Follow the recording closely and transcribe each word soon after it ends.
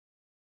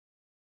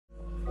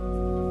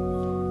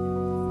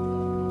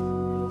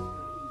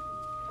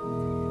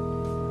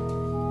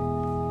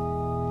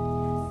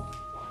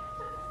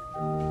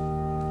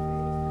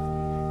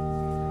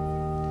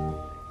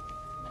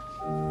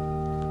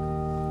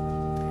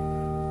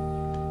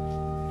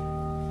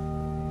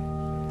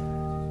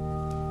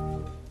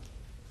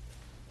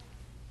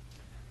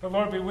The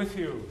Lord be with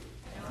you.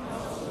 And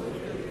also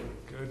with you.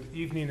 Good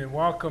evening and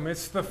welcome.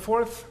 It's the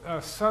fourth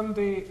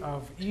Sunday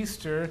of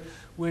Easter,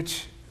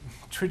 which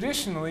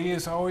traditionally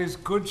is always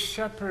Good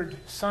Shepherd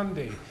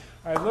Sunday.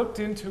 I looked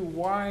into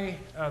why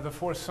the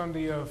fourth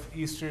Sunday of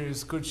Easter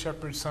is Good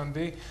Shepherd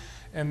Sunday,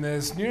 and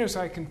as near as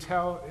I can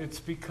tell,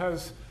 it's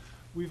because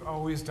we've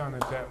always done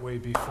it that way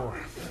before.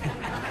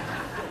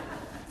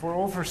 For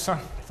over over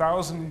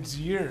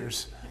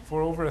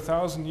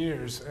 1,000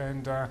 years,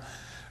 and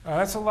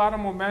that's a lot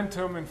of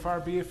momentum, and far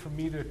be it from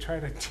me to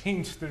try to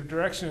change the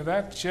direction of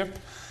that ship.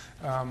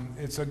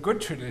 It's a good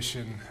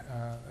tradition.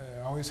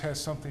 It always has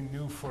something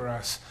new for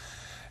us.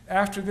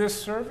 After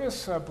this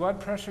service, blood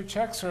pressure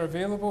checks are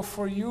available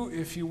for you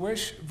if you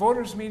wish.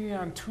 Voters meeting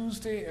on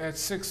Tuesday at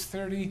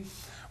 6:30.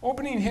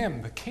 Opening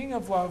hymn, "The King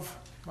of Love,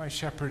 My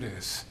Shepherd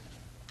Is."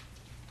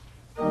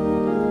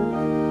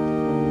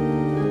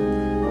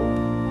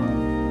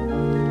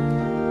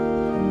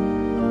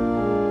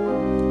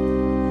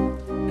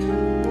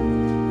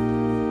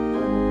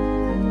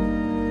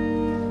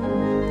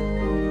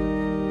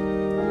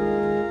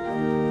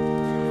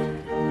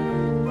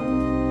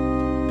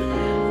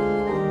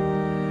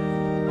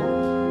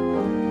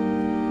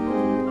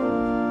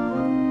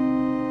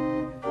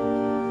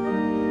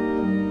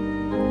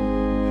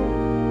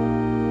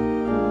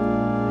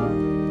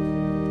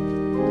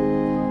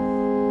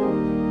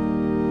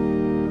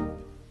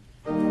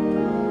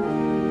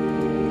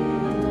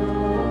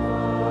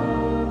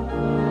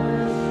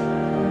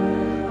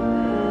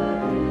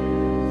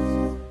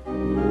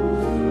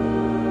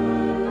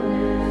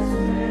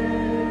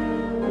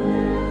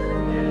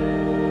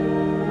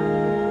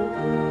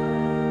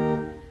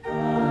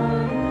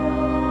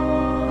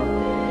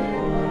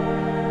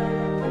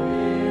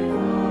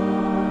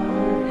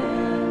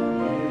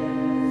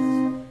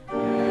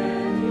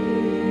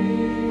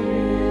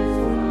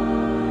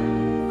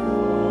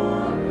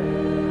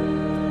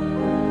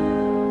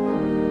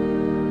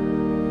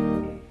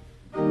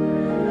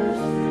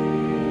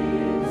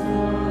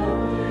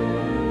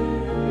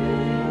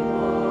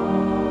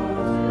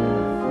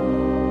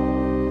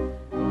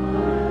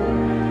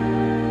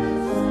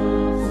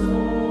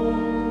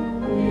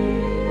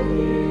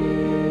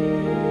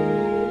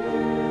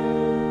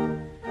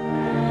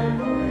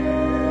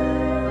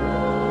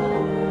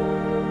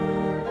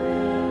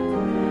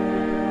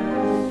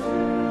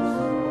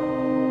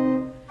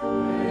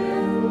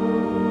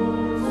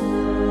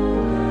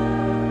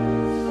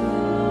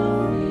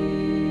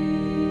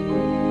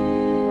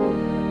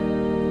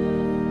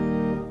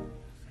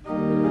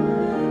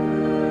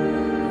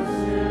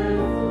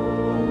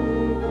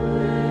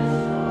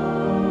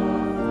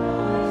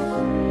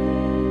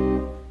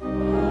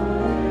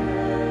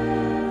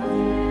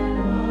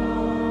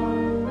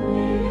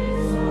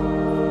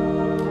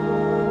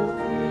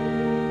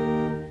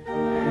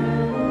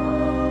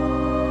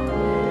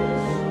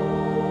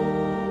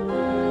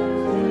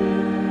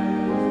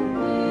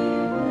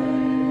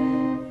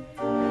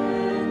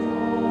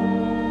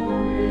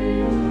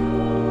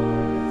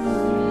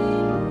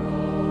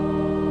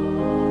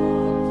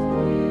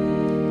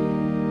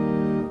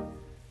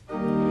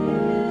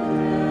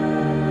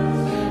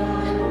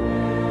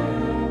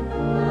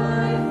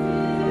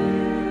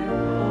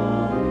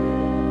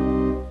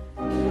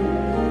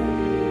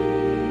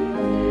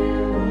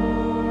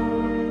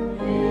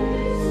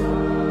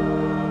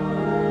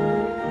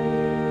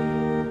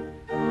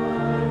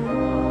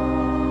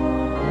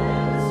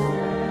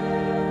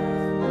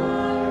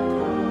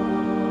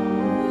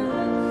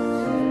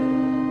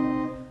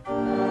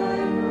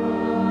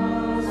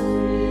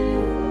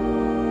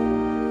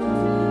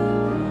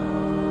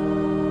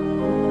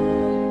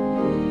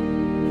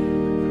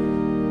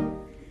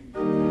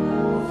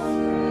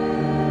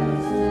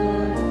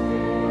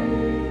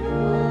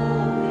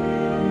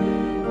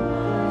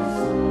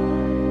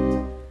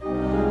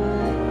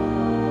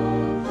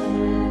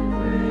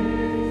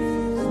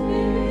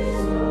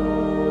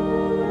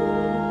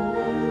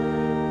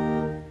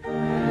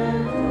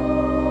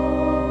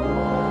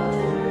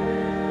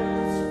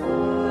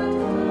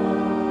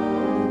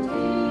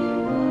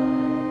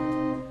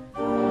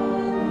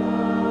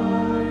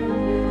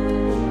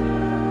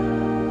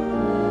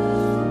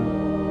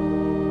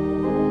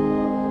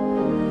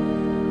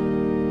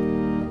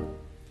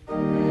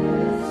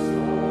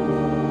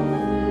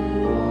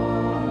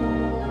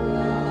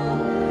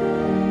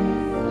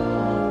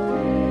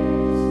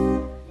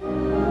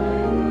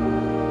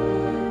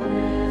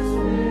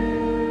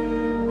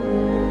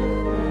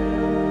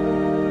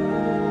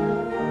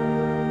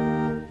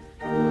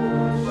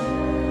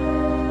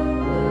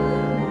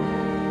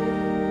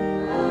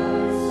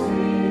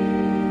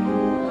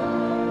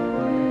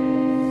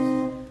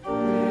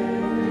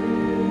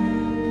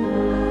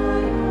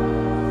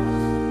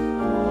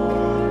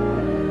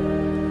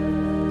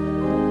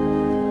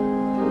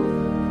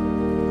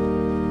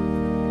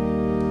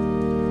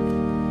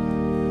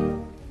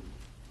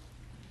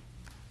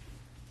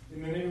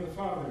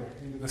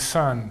 The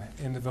Son,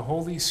 and of the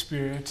Holy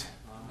Spirit.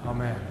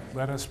 Amen.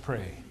 Let us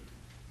pray.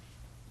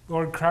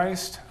 Lord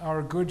Christ,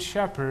 our Good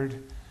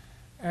Shepherd,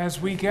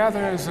 As we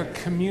gather as a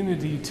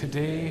community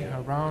today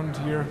around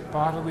your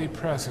bodily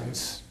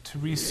presence to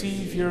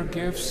receive your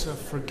gifts of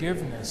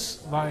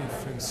forgiveness,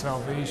 life, and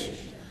salvation,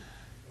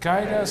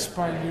 guide us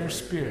by your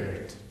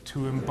Spirit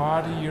to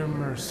embody your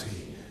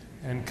mercy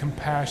and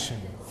compassion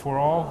for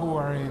all who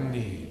are in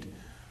need.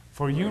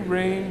 For you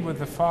reign with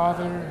the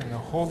Father and the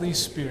Holy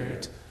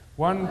Spirit,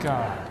 one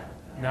God,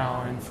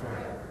 now and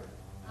forever.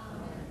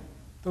 Amen.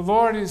 The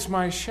Lord is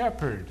my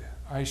shepherd,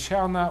 I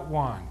shall not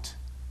want.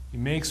 He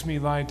makes me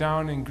lie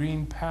down in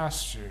green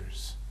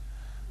pastures.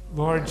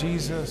 Lord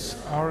Jesus,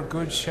 our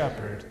good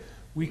shepherd,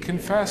 we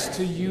confess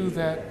to you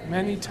that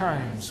many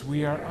times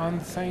we are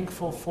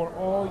unthankful for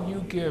all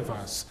you give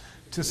us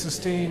to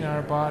sustain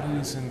our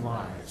bodies and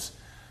lives.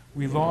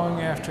 We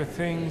long after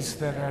things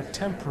that are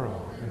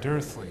temporal and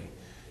earthly,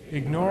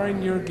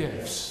 ignoring your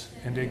gifts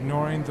and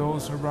ignoring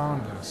those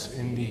around us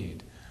in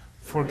need.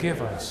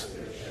 Forgive us.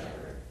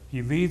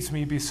 He leads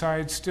me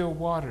beside still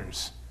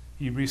waters.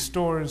 He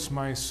restores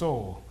my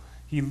soul.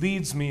 He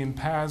leads me in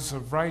paths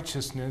of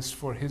righteousness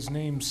for his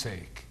name's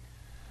sake.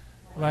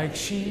 Like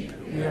sheep,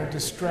 we are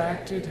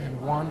distracted and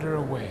wander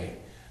away.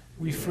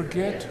 We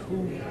forget who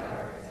we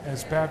are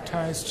as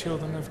baptized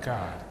children of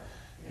God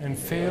and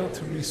fail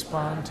to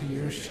respond to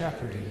your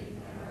shepherding.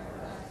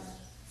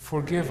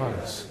 Forgive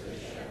us.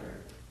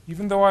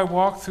 Even though I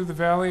walk through the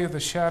valley of the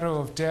shadow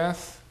of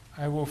death,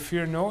 I will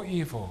fear no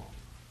evil,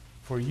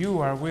 for you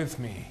are with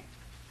me.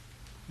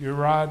 Your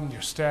rod and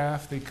your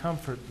staff, they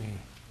comfort me.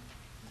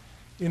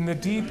 In the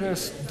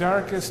deepest,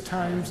 darkest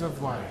times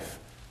of life,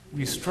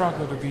 we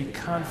struggle to be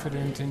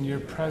confident in your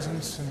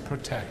presence and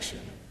protection.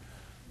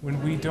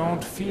 When we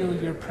don't feel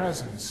your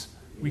presence,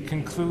 we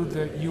conclude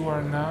that you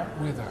are not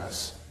with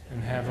us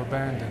and have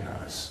abandoned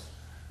us.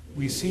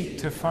 We seek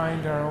to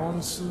find our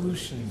own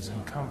solutions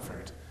and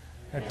comfort,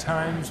 at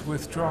times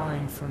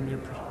withdrawing from your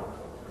protection.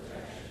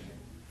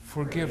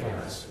 Forgive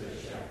us.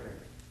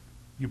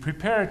 You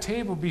prepare a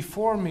table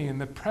before me in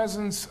the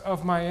presence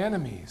of my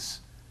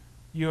enemies.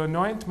 You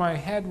anoint my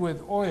head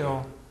with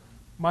oil,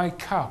 my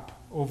cup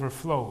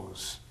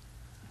overflows.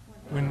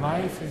 When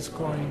life is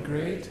going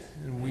great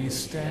and we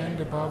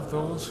stand above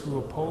those who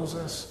oppose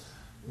us,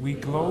 we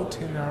gloat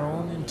in our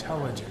own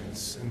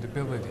intelligence and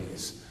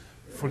abilities,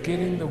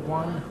 forgetting the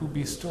one who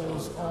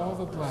bestows all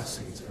the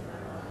blessings in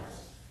our lives.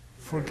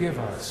 Forgive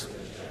us.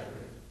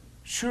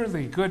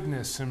 Surely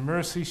goodness and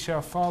mercy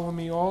shall follow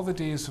me all the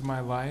days of my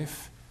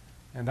life,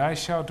 and I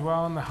shall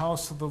dwell in the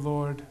house of the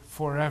Lord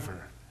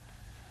forever.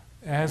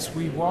 As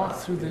we walk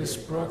through this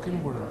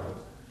broken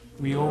world,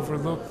 we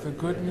overlook the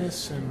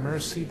goodness and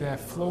mercy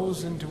that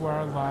flows into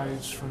our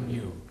lives from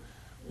you.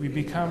 We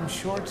become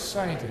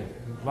short-sighted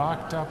and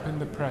locked up in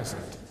the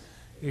present,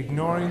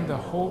 ignoring the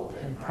hope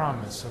and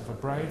promise of a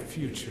bright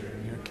future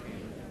in your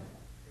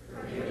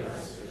kingdom.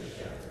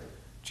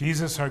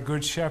 Jesus, our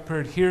good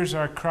shepherd, hears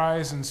our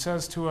cries and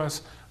says to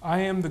us, I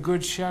am the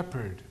good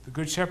shepherd. The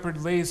good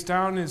shepherd lays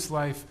down his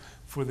life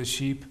for the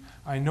sheep.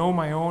 I know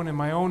my own, and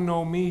my own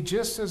know me,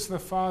 just as the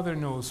Father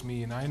knows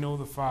me, and I know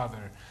the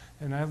Father.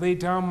 And I lay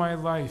down my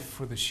life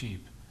for the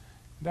sheep.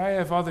 And I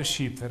have other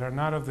sheep that are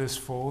not of this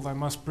fold. I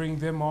must bring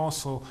them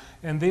also,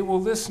 and they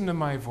will listen to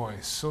my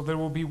voice. So there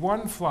will be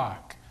one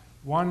flock,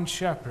 one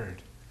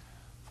shepherd.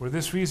 For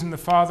this reason the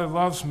Father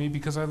loves me,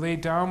 because I lay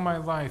down my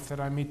life that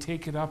I may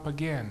take it up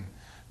again.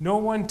 No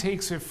one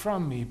takes it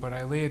from me, but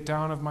I lay it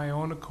down of my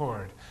own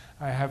accord.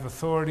 I have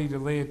authority to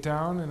lay it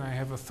down, and I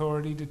have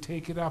authority to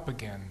take it up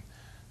again.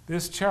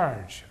 This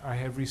charge I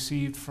have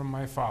received from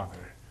my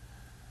Father.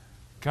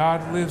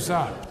 God lives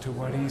up to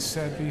what he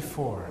said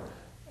before.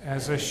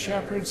 As a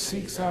shepherd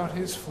seeks out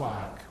his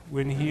flock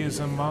when he is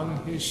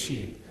among his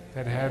sheep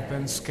that have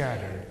been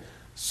scattered,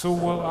 so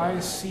will I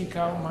seek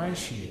out my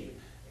sheep,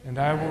 and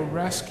I will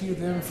rescue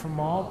them from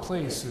all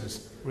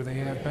places where they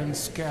have been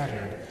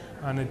scattered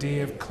on a day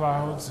of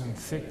clouds and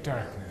thick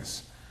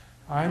darkness.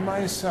 I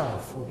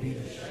myself will be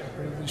the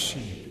shepherd of the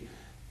sheep,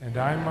 and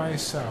I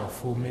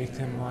myself will make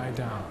them lie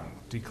down,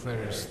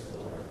 declares the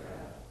Lord.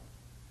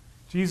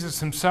 Jesus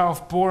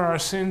himself bore our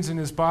sins in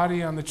his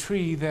body on the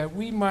tree that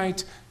we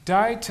might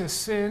die to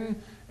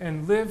sin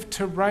and live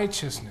to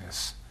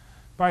righteousness.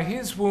 By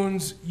his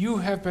wounds you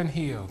have been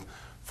healed,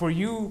 for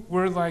you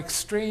were like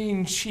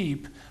straying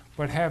sheep,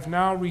 but have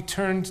now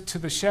returned to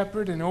the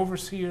shepherd and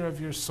overseer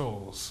of your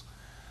souls.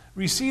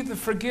 Receive the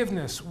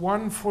forgiveness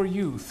won for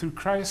you through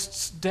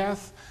Christ's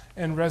death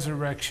and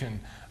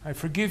resurrection. I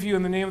forgive you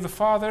in the name of the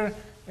Father,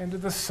 and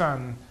of the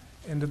Son,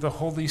 and of the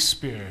Holy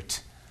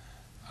Spirit.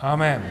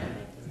 Amen.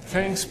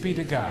 Thanks be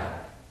to God.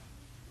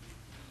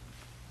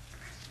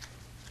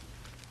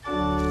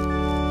 Thank you.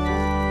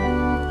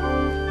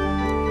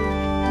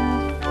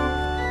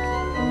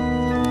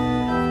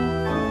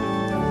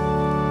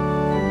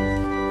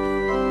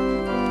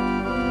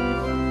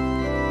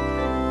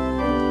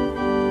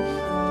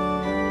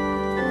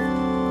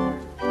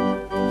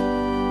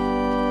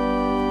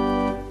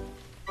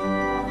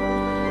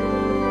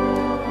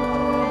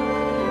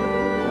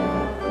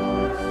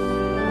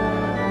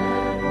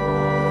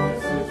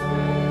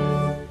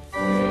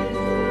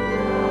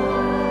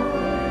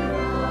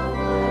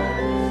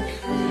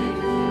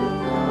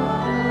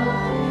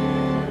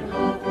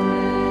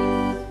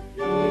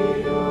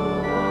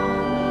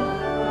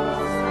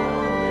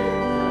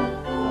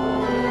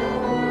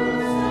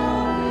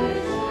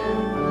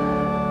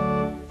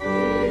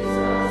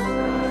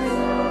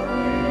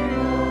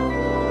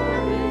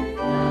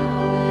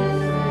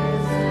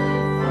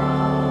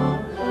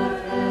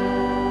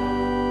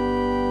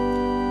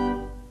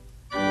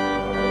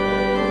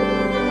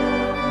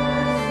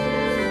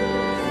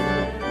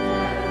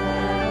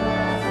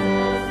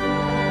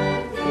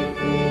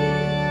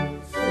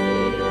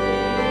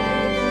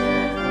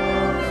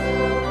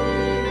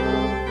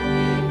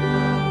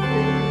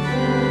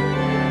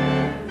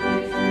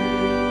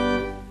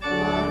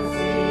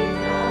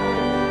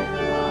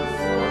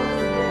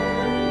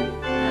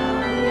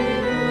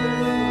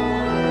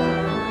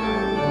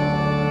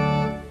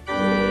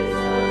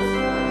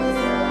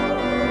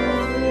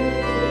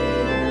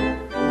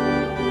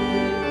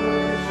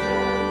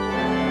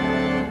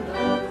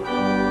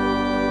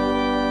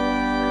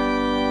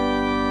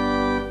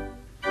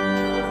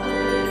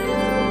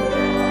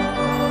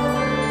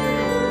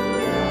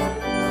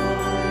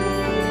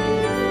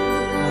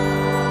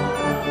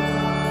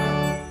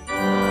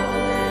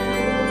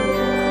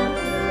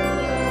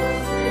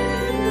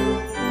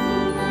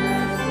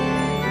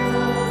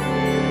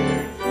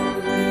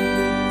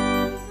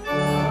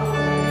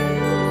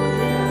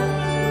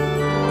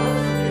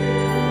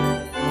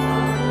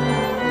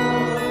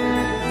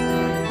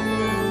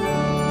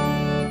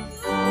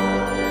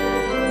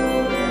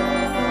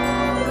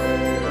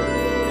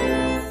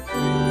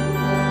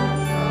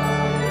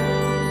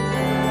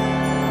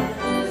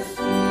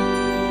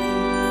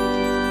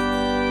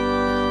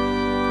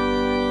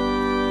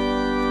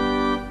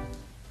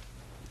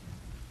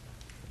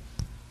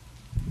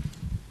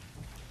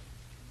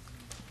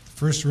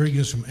 First reading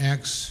is from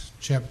Acts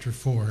chapter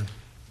 4,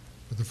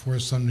 for the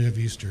fourth Sunday of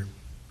Easter.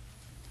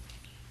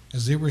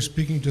 As they were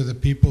speaking to the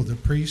people, the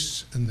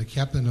priests and the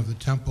captain of the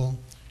temple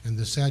and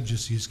the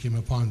Sadducees came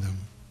upon them,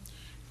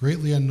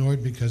 greatly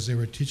annoyed because they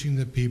were teaching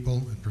the people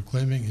and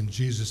proclaiming in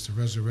Jesus the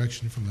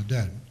resurrection from the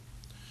dead.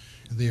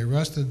 And they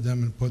arrested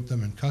them and put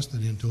them in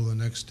custody until the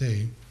next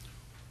day,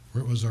 for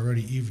it was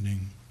already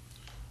evening.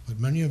 But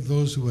many of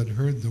those who had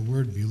heard the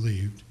word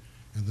believed,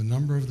 and the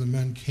number of the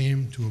men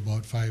came to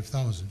about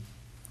 5,000.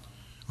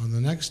 On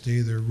the next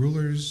day, their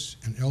rulers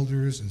and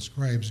elders and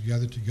scribes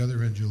gathered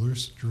together in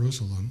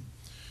Jerusalem,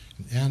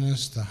 and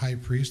Annas the high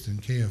priest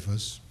and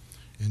Caiaphas,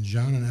 and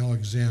John and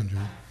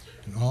Alexander,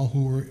 and all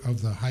who were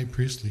of the high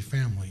priestly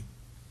family.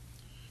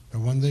 But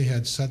when they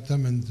had set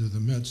them into the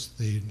midst,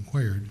 they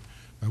inquired,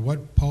 "By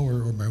what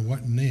power or by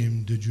what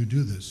name did you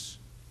do this?"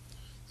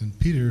 Then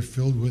Peter,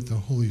 filled with the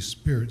Holy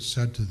Spirit,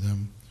 said to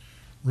them,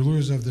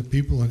 "Rulers of the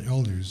people and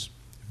elders,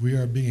 if we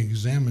are being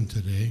examined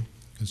today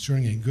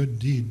concerning a good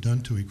deed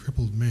done to a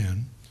crippled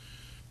man,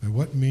 by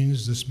what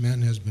means this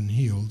man has been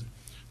healed,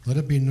 let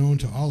it be known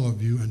to all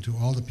of you and to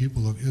all the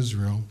people of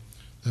Israel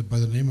that by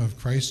the name of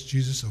Christ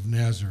Jesus of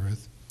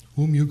Nazareth,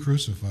 whom you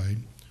crucified,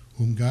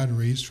 whom God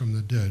raised from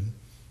the dead,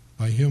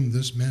 by him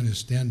this man is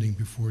standing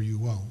before you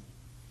well.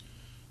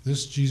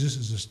 This Jesus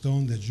is a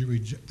stone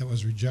that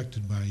was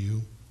rejected by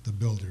you, the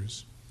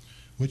builders,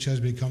 which has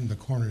become the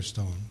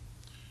cornerstone.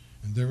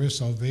 And there is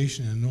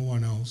salvation in no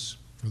one else,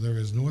 for there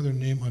is no other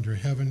name under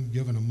heaven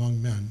given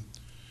among men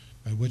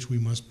by which we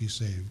must be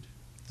saved."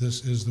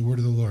 This is the word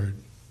of the Lord.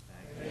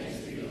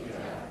 Thanks be to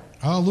God.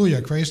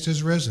 Hallelujah, Christ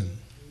is risen.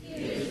 He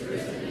is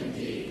risen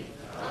indeed.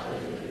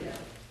 Hallelujah.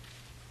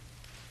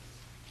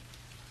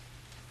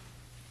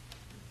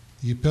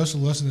 The epistle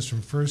lesson is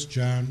from 1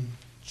 John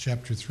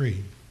chapter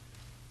 3.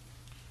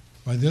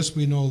 By this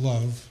we know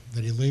love,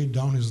 that he laid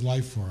down his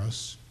life for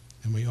us,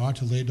 and we ought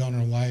to lay down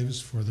our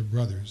lives for the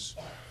brothers.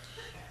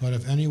 But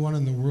if anyone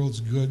in the world's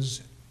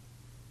goods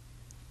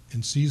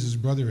and sees his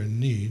brother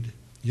in need,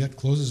 yet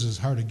closes his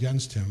heart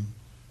against him,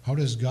 how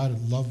does God's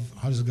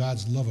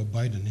love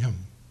abide in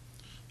him?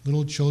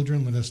 Little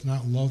children, let us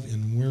not love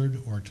in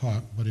word or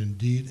talk, but in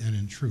deed and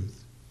in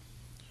truth.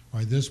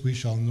 By this we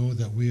shall know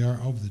that we are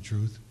of the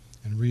truth,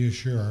 and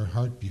reassure our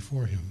heart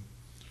before him.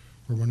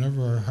 For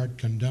whenever our heart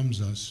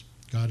condemns us,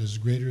 God is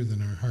greater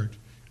than our heart,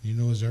 and he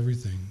knows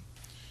everything.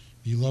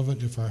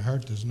 Beloved, if our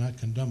heart does not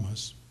condemn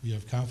us, we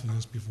have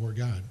confidence before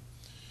God.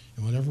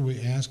 And whatever we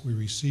ask, we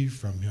receive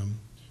from him,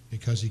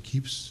 because he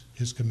keeps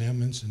his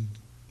commandments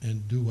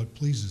and do what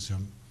pleases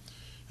him.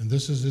 And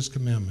this is his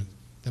commandment,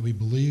 that we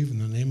believe in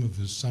the name of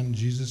his Son,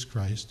 Jesus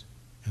Christ,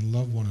 and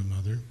love one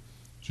another,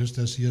 just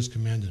as he has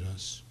commanded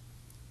us.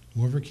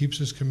 Whoever keeps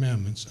his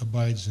commandments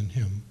abides in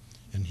him,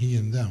 and he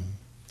in them.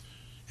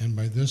 And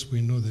by this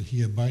we know that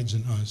he abides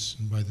in us,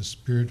 and by the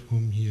Spirit who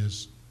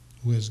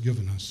has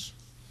given us.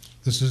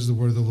 This is the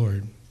word of the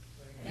Lord.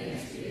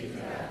 Thanks be to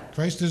God.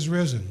 Christ is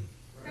risen.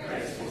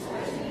 Christ is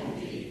risen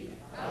indeed.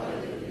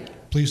 Hallelujah.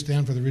 Please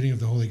stand for the reading of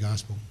the Holy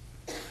Gospel.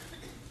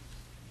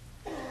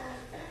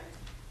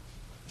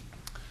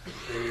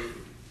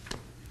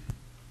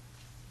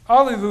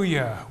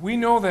 Alleluia. We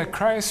know that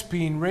Christ,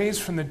 being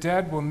raised from the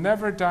dead, will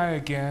never die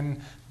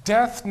again.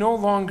 Death no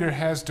longer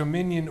has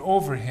dominion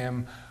over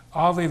him.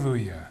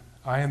 Alleluia.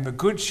 I am the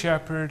Good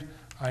Shepherd.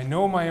 I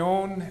know my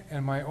own,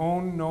 and my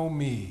own know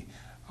me.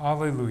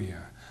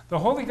 Alleluia. The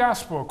Holy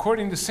Gospel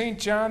according to St.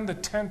 John, the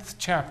 10th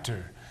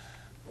chapter.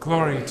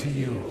 Glory to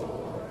you,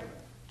 Lord.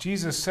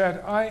 Jesus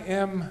said, I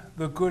am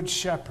the Good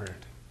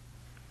Shepherd.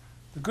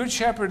 The Good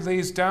Shepherd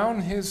lays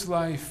down his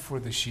life for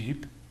the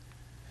sheep.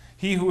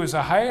 He who is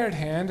a hired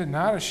hand and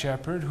not a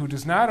shepherd, who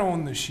does not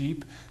own the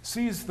sheep,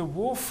 sees the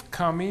wolf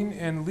coming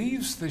and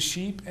leaves the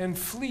sheep and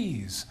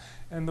flees,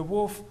 and the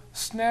wolf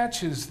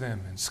snatches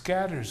them and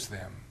scatters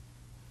them.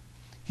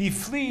 He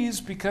flees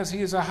because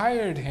he is a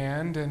hired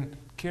hand and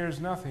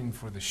cares nothing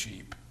for the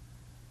sheep.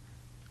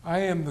 I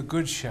am the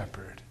Good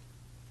Shepherd.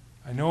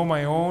 I know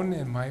my own,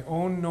 and my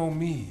own know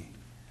me.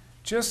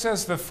 Just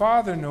as the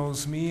Father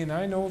knows me, and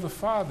I know the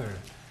Father,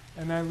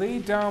 and I lay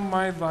down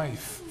my life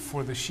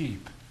for the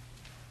sheep.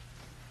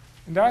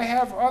 And I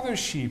have other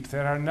sheep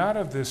that are not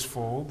of this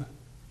fold.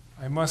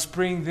 I must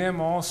bring them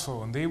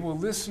also, and they will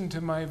listen to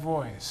my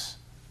voice.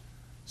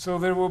 So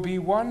there will be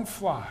one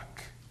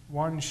flock,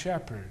 one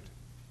shepherd.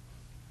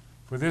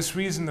 For this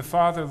reason the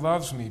Father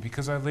loves me,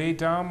 because I lay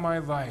down my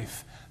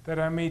life, that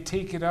I may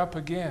take it up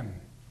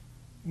again.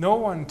 No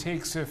one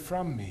takes it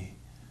from me,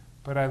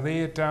 but I lay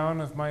it down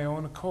of my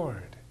own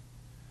accord.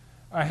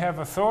 I have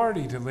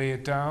authority to lay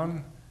it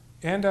down,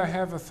 and I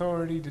have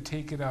authority to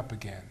take it up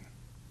again.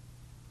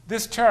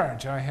 This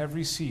charge I have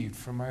received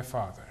from my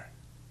Father.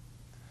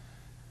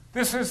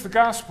 This is the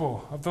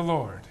gospel of the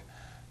Lord.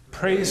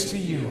 Praise to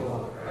you,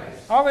 Lord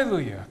Christ.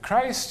 Alleluia.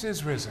 Christ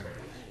is risen.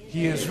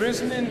 He is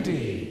risen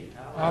indeed.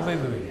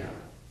 Alleluia.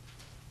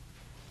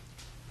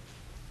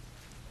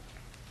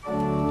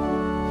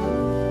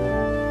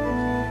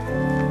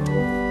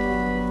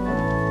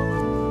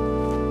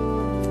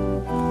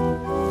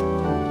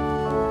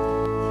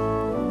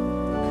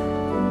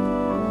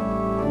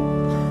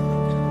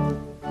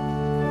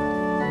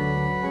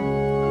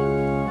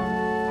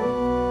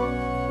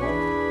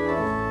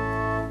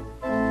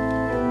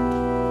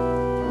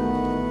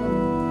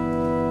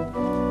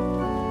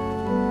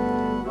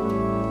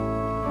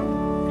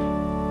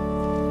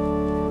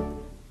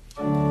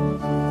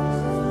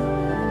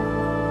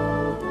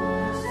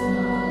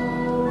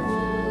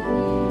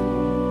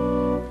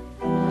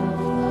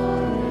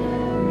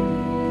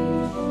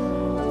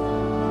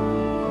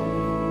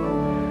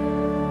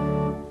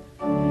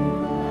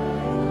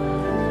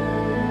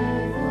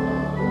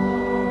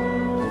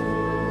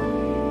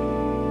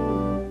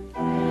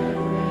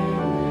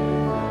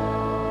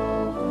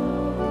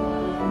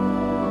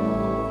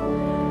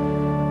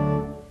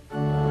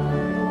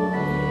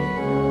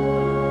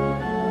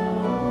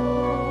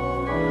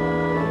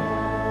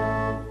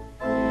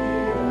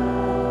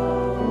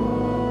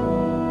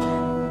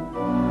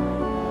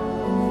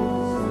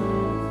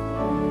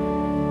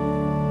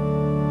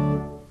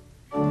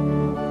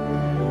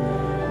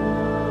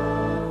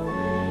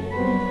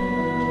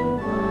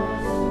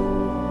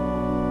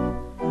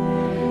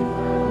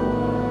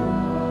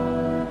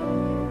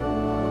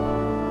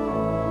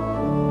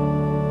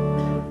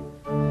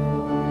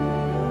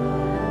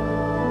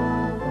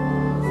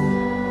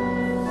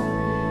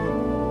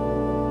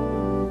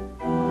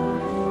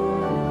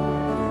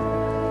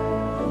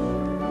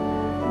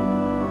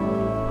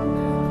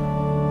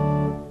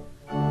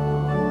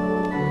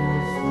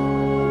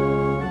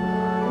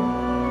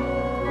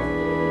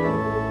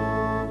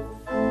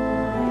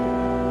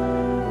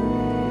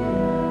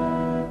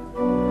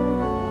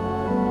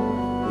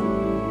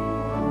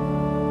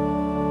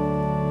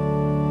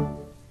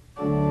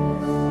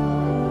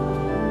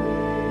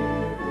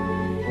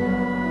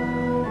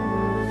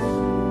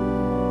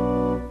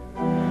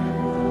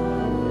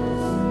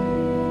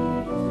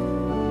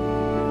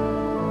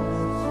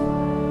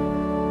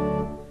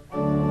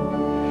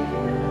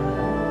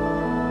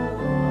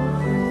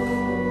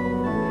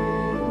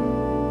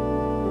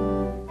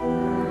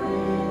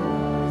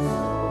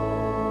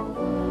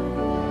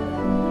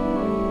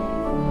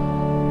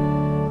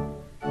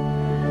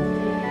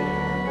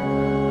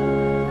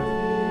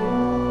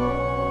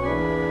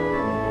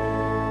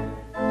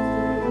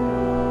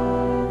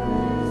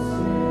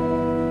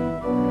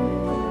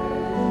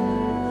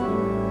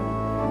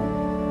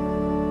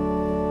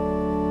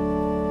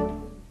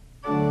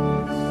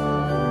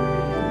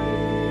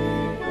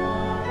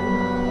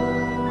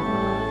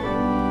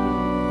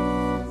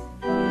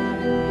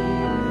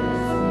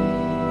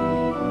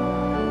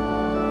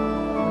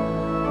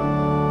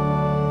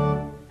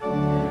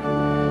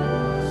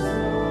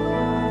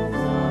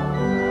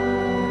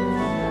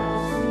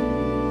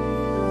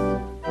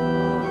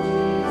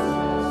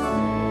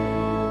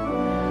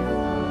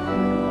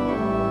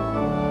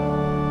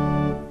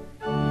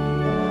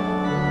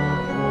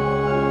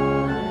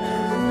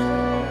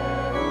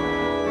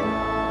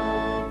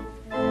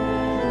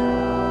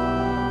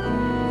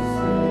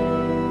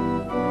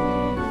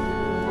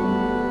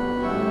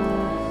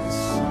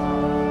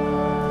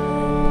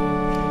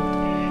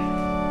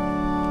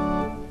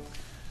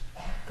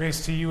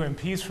 Grace to you and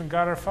peace from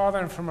God our Father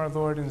and from our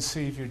Lord and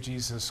Savior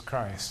Jesus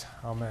Christ.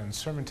 Amen.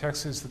 Sermon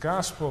text is the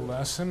gospel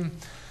lesson.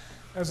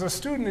 As a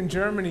student in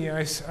Germany,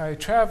 I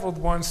traveled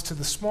once to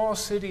the small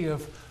city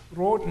of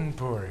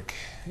Rothenburg.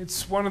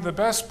 It's one of the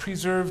best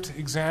preserved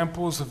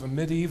examples of a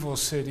medieval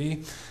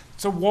city.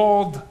 It's a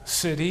walled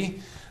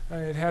city.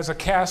 It has a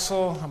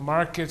castle, a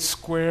market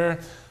square,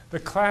 the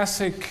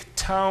classic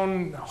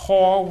town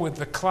hall with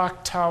the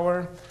clock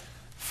tower,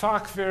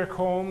 Fachwerk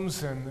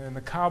homes and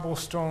the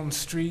cobblestone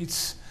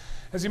streets.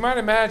 As you might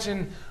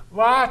imagine,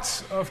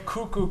 lots of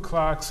cuckoo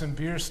clocks and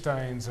beer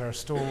steins are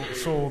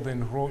sold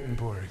in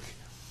Rothenburg.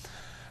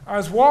 I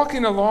was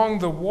walking along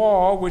the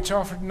wall, which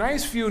offered a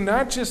nice view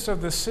not just of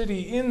the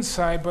city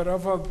inside, but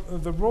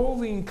of the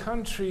rolling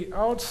country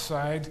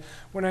outside,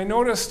 when I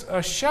noticed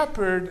a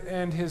shepherd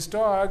and his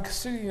dog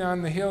sitting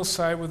on the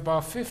hillside with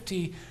about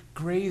 50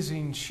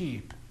 grazing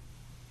sheep.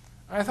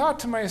 I thought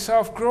to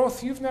myself,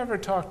 Growth, you've never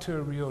talked to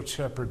a real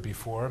shepherd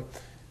before.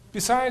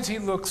 Besides, he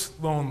looks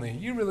lonely.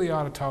 You really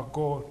ought to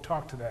go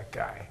talk to that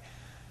guy.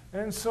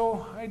 And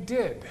so I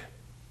did.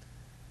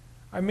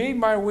 I made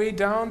my way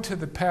down to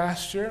the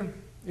pasture.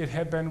 It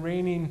had been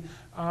raining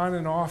on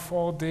and off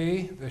all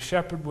day. The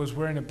shepherd was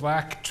wearing a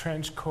black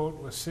trench coat,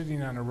 was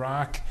sitting on a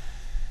rock.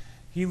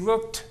 He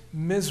looked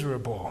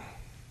miserable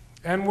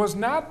and was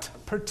not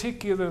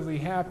particularly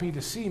happy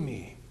to see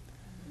me.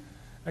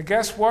 I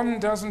guess one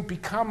doesn't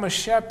become a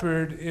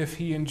shepherd if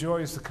he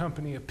enjoys the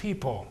company of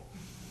people.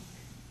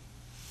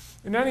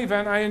 In any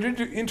event, I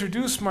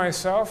introduced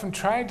myself and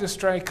tried to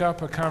strike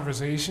up a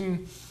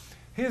conversation.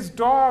 His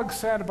dog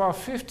sat about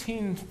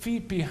 15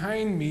 feet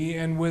behind me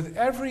and with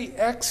every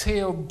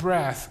exhaled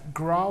breath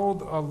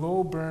growled a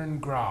low-burn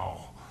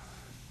growl.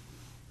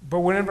 But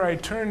whenever I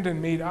turned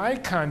and made eye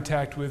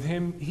contact with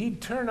him,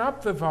 he'd turn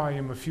up the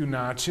volume a few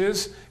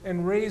notches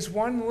and raise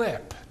one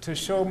lip to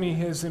show me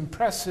his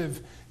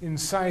impressive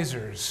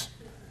incisors.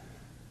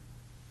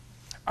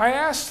 I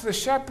asked the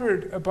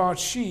shepherd about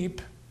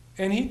sheep,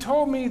 and he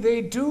told me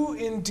they do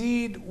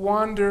indeed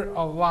wander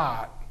a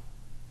lot.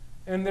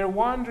 And their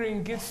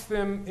wandering gets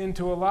them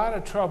into a lot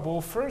of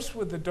trouble, first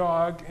with the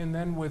dog and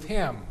then with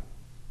him.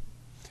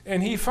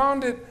 And he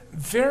found it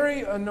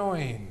very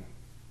annoying,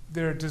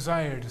 their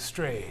desire to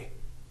stray.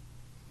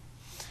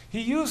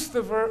 He used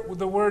the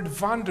word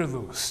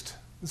Wanderlust.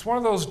 It's one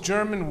of those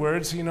German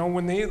words,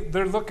 when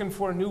they're looking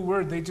for a new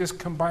word, they just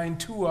combine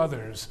two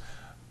others.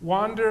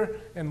 Wander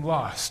and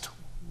lust.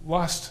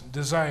 Lust,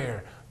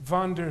 desire.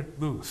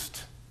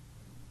 Wanderlust.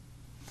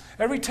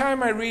 Every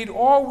time I read,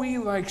 all we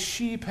like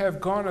sheep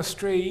have gone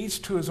astray,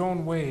 each to his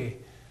own way,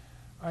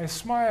 I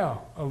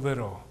smile a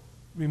little,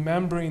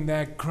 remembering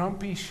that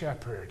grumpy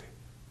shepherd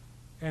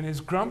and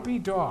his grumpy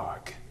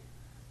dog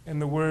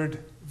and the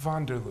word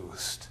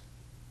Wanderlust.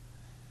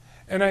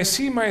 And I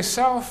see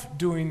myself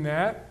doing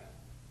that,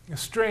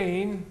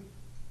 straying,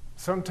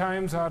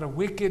 sometimes out of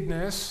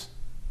wickedness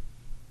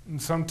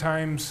and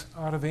sometimes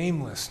out of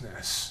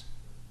aimlessness,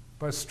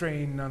 but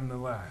straying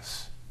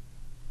nonetheless.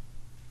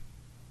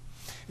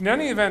 In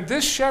any event,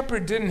 this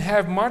shepherd didn't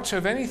have much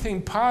of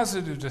anything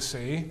positive to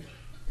say.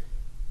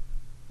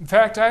 In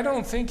fact, I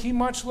don't think he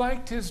much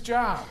liked his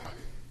job,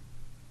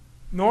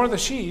 nor the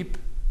sheep,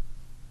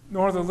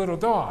 nor the little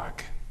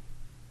dog.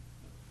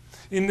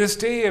 In this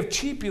day of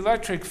cheap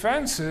electric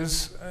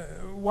fences,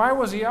 why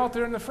was he out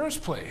there in the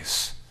first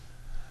place?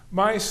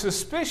 My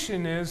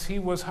suspicion is he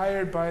was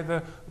hired by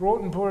the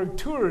Rothenburg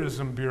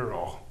Tourism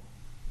Bureau.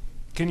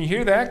 Can you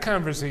hear that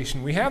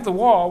conversation? We have the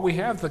wall, we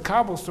have the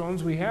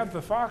cobblestones, we have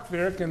the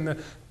Fachwerk and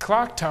the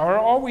clock tower.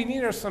 All we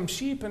need are some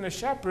sheep and a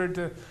shepherd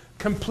to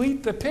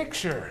complete the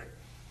picture.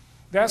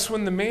 That's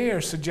when the mayor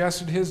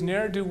suggested his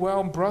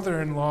ne'er-do-well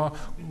brother-in-law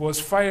was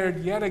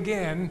fired yet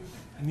again,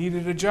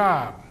 needed a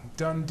job.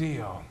 Done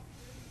deal.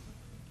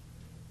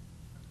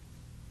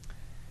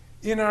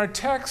 In our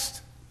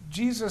text,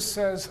 Jesus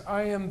says,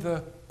 I am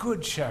the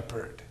Good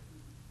Shepherd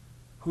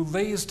who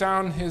lays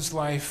down his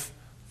life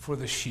for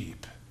the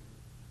sheep.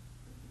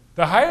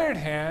 The hired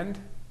hand,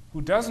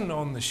 who doesn't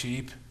own the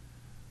sheep,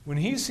 when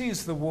he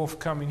sees the wolf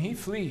coming, he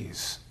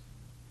flees.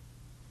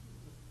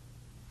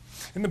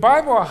 In the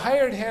Bible, a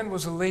hired hand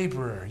was a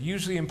laborer,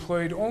 usually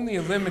employed only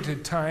a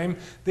limited time.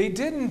 They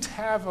didn't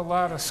have a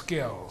lot of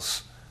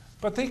skills,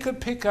 but they could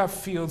pick up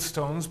field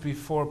stones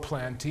before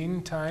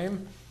planting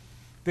time.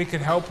 They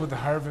could help with the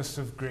harvest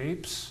of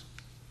grapes.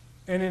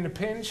 And in a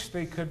pinch,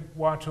 they could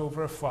watch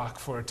over a flock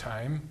for a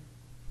time.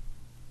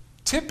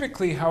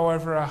 Typically,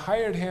 however, a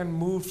hired hand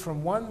moved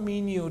from one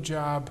menial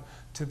job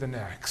to the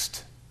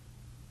next.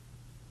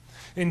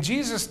 In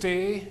Jesus'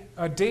 day,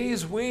 a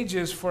day's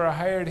wages for a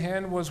hired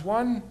hand was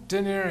 1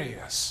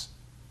 denarius.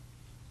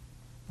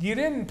 You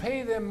didn't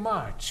pay them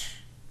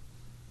much,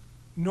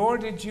 nor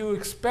did you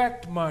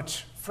expect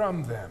much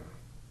from them.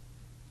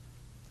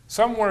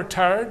 Some worked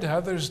hard,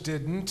 others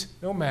didn't.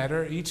 No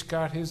matter, each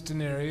got his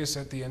denarius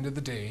at the end of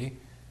the day.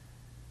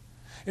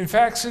 In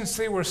fact, since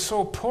they were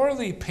so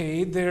poorly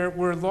paid, there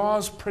were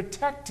laws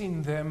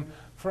protecting them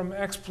from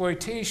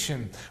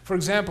exploitation. For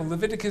example,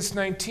 Leviticus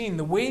 19,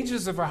 the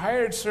wages of a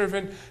hired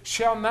servant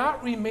shall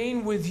not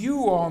remain with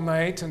you all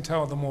night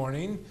until the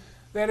morning.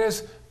 That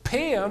is,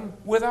 pay him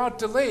without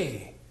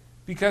delay,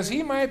 because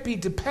he might be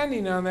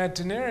depending on that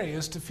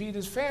denarius to feed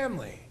his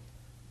family.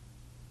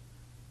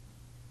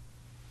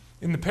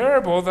 In the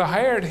parable, the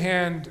hired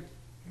hand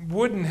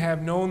wouldn't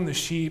have known the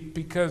sheep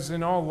because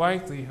in all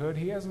likelihood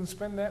he hasn't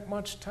spent that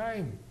much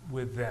time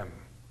with them.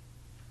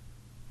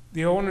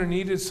 The owner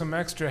needed some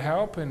extra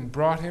help and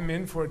brought him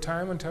in for a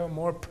time until a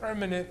more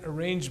permanent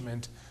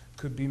arrangement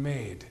could be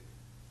made.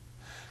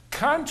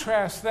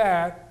 Contrast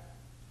that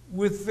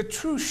with the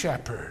true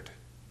shepherd.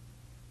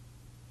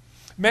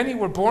 Many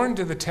were born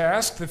to the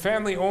task. The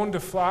family owned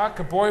a flock.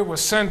 A boy was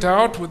sent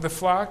out with the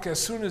flock as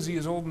soon as he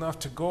is old enough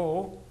to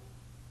go.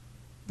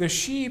 The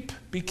sheep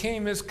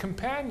became his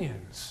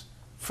companions,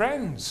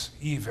 friends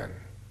even.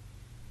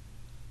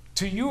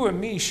 To you and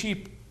me,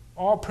 sheep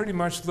all pretty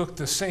much look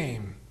the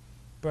same,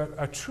 but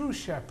a true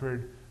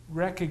shepherd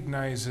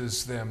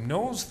recognizes them,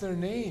 knows their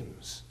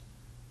names,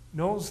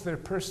 knows their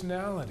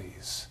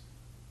personalities.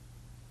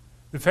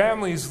 The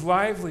family's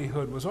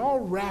livelihood was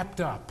all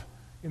wrapped up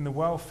in the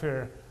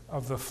welfare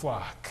of the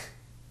flock.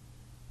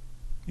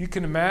 You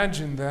can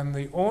imagine then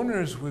the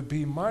owners would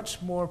be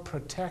much more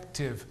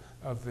protective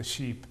of the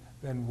sheep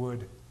than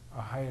would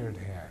a hired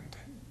hand.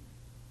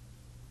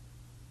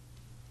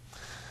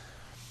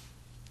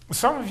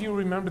 Some of you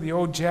remember the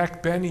old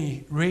Jack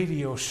Benny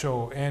radio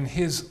show and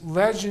his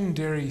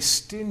legendary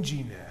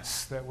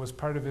stinginess that was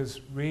part of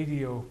his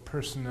radio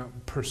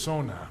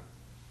persona.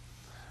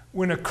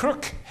 When a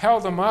crook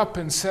held him up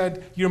and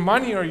said, "Your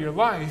money or your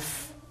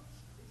life,"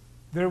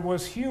 there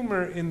was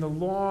humor in the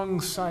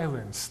long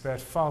silence that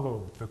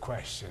followed the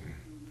question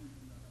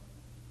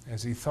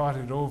as he thought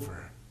it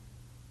over.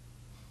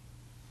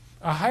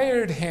 A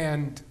hired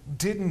hand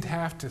didn't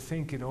have to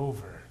think it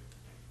over.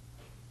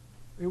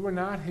 They were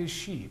not his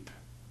sheep.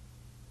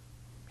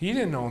 He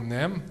didn't own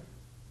them.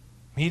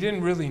 He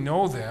didn't really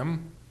know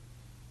them.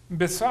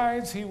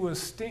 Besides, he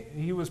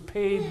was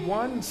paid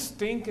one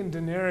stinking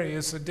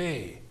denarius a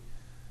day.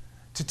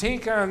 To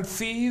take on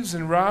thieves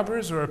and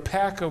robbers or a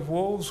pack of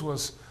wolves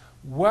was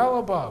well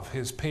above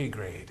his pay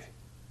grade.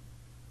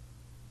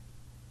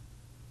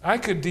 I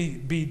could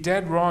be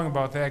dead wrong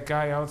about that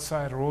guy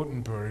outside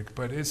Rothenburg,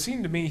 but it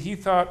seemed to me he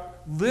thought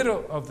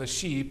little of the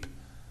sheep,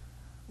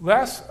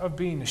 less of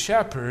being a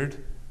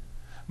shepherd.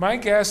 My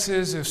guess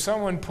is if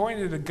someone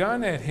pointed a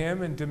gun at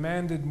him and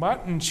demanded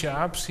mutton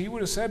chops, he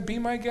would have said, "Be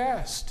my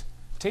guest.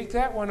 Take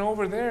that one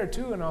over there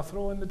too, and I'll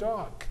throw in the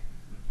dog."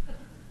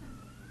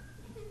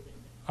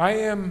 I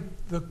am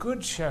the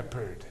good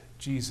shepherd,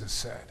 Jesus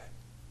said.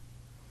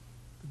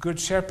 The good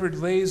shepherd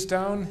lays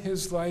down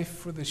his life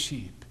for the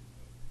sheep.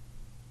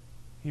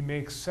 He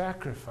makes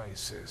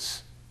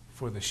sacrifices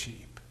for the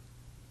sheep.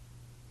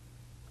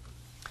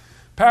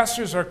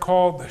 Pastors are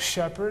called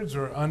shepherds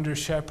or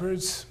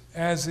under-shepherds.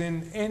 As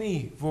in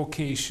any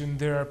vocation,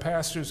 there are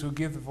pastors who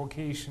give the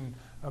vocation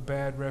a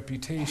bad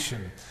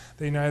reputation.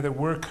 They neither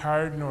work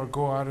hard nor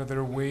go out of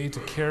their way to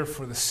care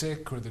for the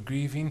sick or the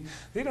grieving.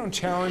 They don't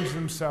challenge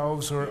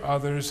themselves or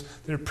others.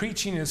 Their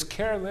preaching is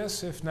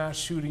careless, if not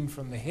shooting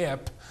from the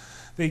hip.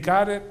 They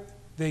got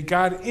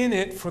in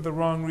it for the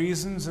wrong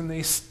reasons, and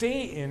they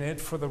stay in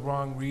it for the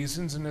wrong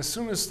reasons. And as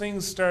soon as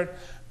things start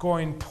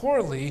going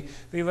poorly,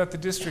 they let the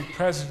district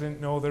president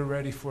know they're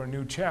ready for a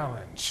new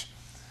challenge.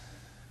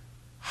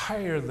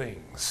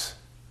 Hirelings.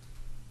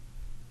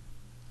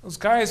 Those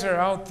guys are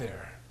out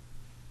there,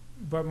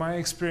 but my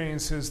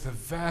experience is the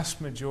vast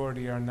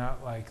majority are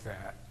not like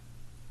that.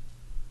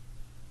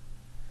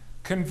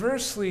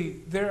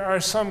 Conversely, there are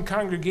some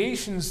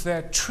congregations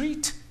that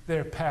treat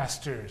their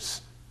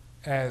pastors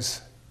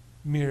as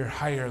mere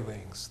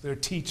hirelings, their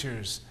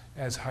teachers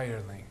as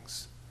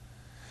hirelings.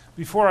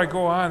 Before I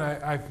go on,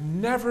 I've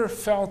never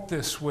felt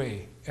this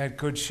way at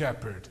Good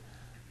Shepherd,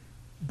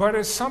 but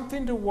it's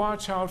something to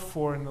watch out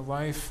for in the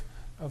life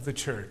of the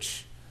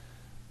church.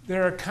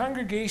 There are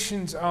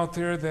congregations out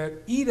there that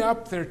eat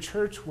up their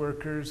church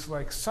workers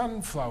like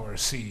sunflower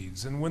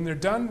seeds, and when they're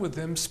done with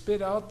them,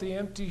 spit out the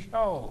empty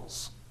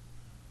hulls,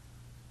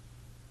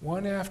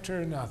 one after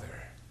another.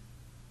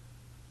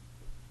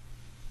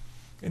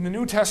 In the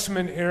New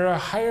Testament era,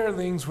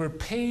 hirelings were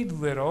paid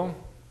little,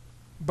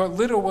 but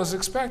little was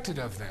expected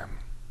of them.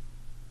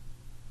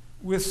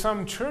 With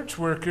some church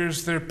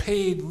workers, they're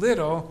paid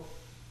little,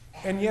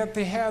 and yet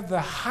they have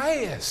the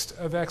highest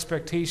of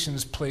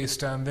expectations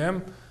placed on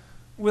them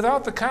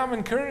without the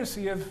common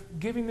courtesy of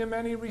giving them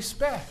any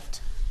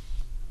respect.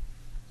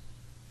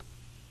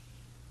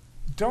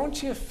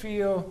 Don't you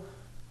feel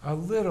a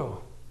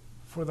little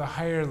for the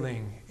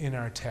hireling in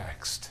our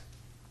text?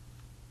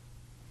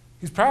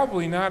 He's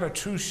probably not a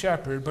true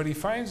shepherd, but he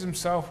finds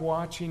himself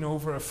watching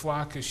over a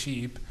flock of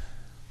sheep.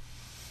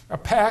 A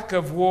pack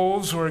of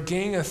wolves or a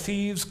gang of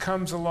thieves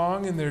comes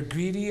along and they're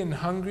greedy and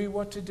hungry.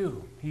 What to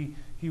do?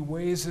 He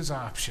weighs his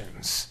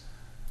options.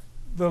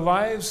 The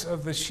lives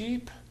of the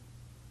sheep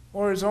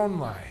or his own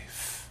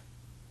life.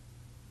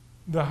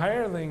 The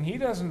hireling, he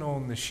doesn't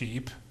own the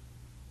sheep.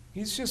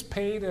 He's just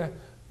paid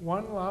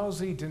one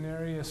lousy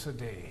denarius a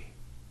day.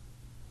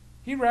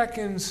 He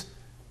reckons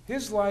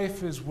his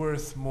life is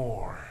worth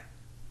more.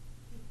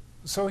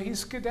 So he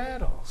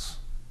skedaddles.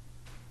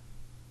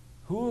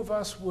 Who of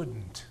us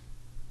wouldn't?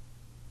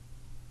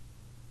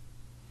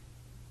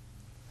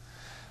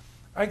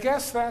 I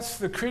guess that's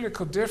the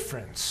critical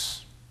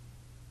difference.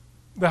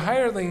 The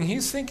hireling,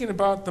 he's thinking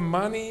about the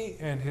money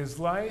and his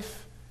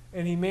life,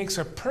 and he makes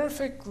a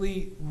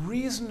perfectly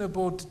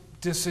reasonable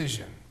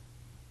decision.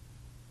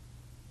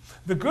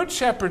 The good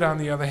shepherd, on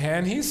the other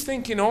hand, he's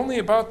thinking only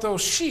about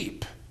those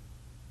sheep,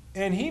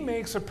 and he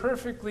makes a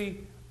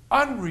perfectly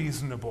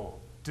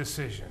unreasonable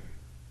decision.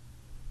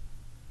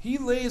 He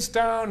lays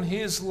down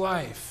his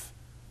life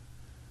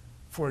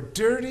for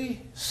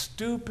dirty,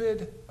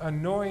 stupid,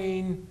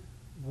 annoying,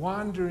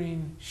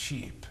 wandering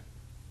sheep.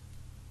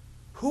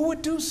 Who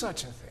would do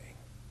such a thing?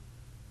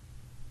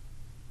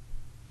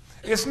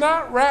 It's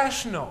not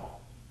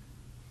rational.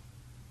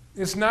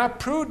 It's not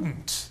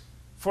prudent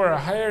for a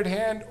hired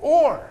hand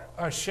or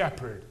a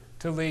shepherd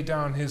to lay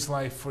down his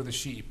life for the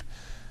sheep.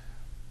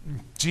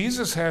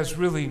 Jesus has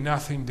really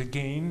nothing to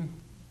gain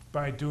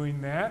by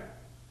doing that.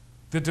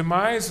 The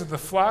demise of the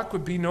flock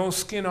would be no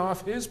skin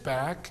off his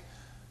back,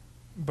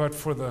 but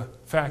for the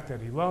fact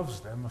that he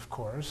loves them, of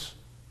course.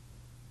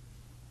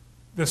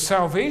 The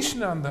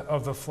salvation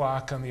of the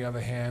flock, on the other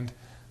hand,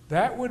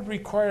 that would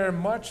require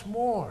much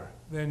more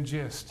than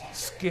just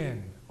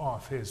skin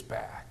off his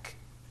back.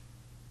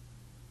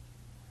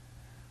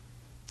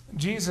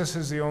 Jesus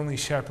is the only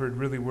shepherd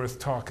really worth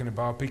talking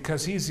about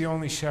because he's the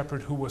only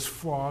shepherd who was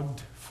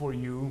flogged for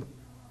you.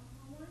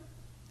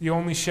 The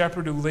only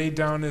shepherd who laid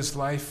down his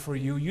life for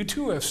you. You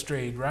too have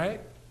strayed,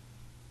 right?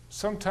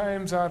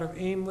 Sometimes out of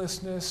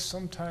aimlessness,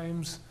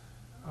 sometimes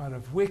out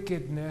of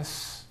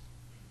wickedness.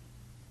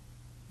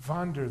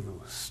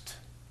 Wanderlust.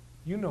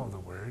 You know the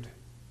word.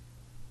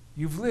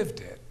 You've lived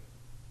it.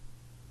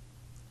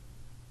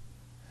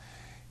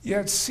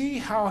 Yet see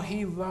how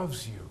he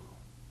loves you.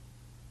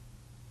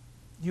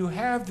 You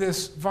have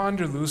this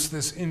Wanderlust,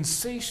 this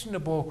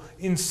insatiable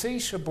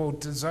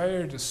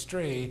desire to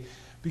stray,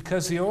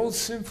 because the old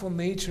sinful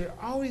nature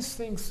always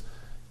thinks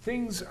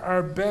things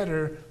are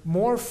better,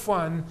 more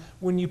fun,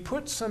 when you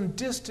put some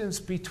distance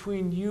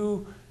between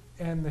you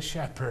and the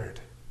shepherd,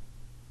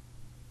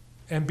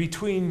 and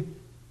between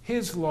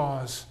his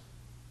laws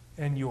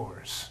and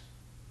yours.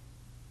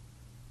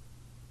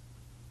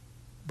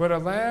 But a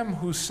lamb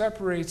who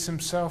separates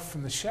himself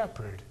from the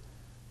shepherd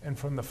and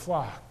from the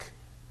flock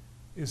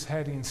is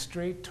heading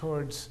straight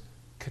towards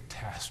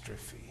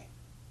catastrophe.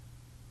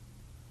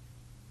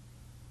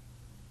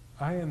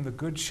 I am the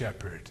good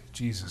shepherd,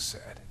 Jesus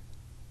said.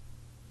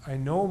 I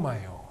know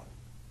my own,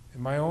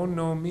 and my own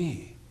know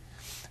me.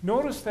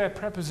 Notice that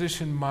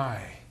preposition my.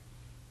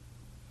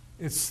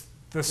 It's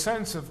the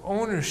sense of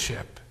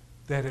ownership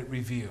that it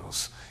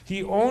reveals.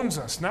 He owns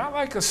us, not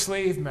like a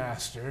slave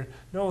master.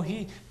 No,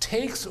 he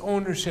takes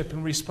ownership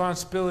and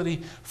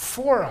responsibility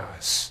for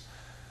us.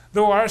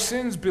 Though our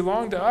sins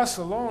belong to us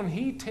alone,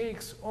 he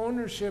takes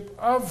ownership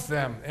of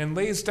them and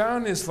lays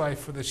down his life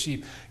for the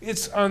sheep.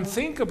 It's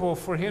unthinkable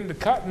for him to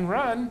cut and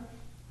run.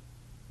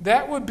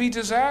 That would be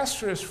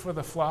disastrous for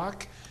the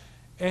flock,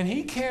 and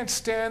he can't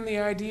stand the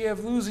idea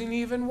of losing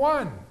even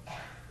one.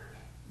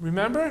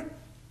 Remember?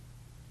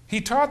 He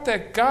taught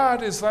that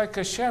God is like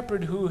a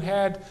shepherd who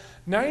had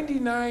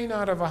 99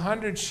 out of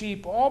 100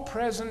 sheep all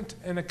present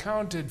and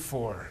accounted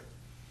for.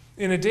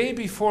 In a day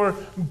before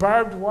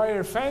barbed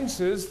wire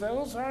fences,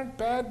 those aren't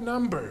bad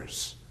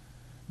numbers.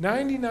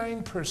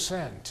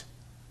 99%.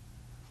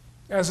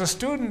 As a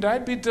student,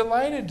 I'd be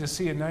delighted to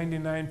see a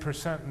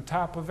 99% on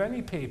top of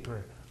any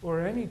paper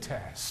or any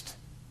test.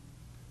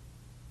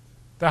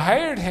 The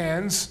hired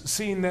hands,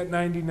 seeing that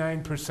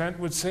 99%,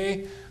 would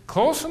say,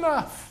 close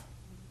enough.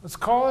 Let's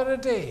call it a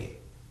day.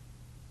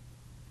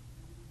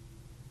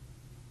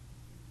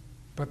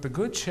 But the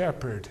good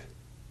shepherd,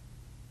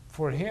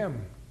 for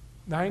him,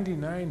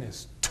 99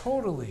 is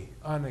totally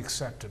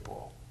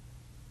unacceptable.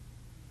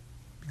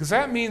 Because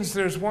that means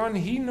there's one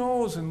he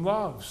knows and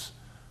loves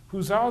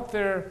who's out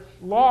there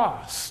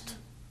lost,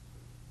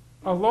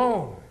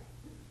 alone,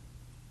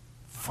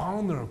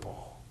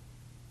 vulnerable.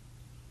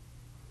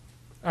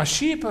 A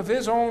sheep of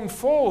his own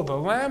fold, a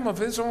lamb of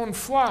his own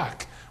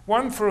flock,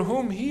 one for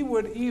whom he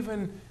would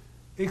even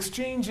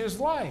exchange his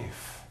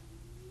life.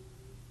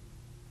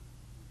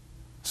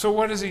 So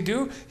what does he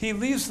do? He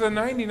leaves the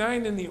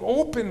 99 in the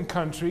open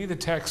country, the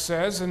text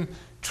says, and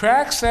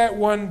tracks that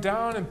one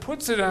down and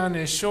puts it on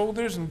his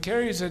shoulders and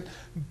carries it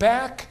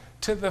back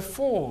to the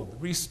fold,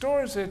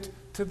 restores it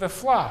to the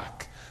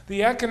flock.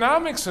 The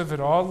economics of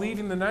it all,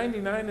 leaving the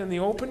 99 in the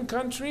open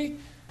country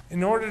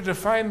in order to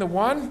find the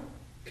one,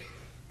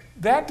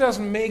 that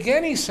doesn't make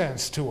any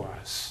sense to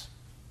us.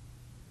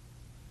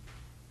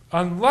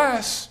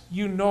 Unless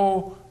you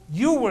know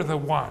you were the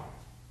one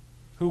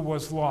who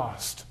was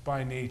lost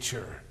by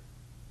nature,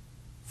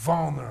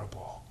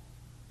 vulnerable,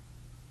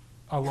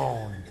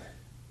 alone,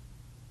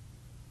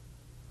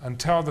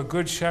 until the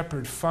good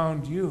shepherd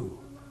found you,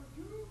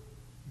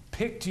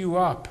 picked you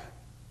up,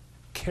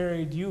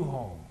 carried you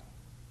home.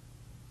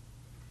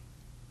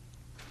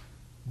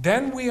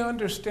 Then we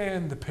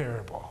understand the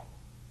parable,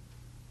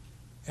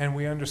 and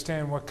we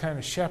understand what kind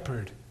of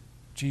shepherd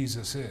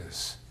Jesus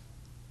is.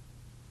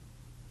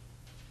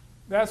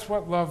 That's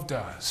what love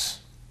does.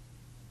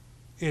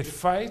 It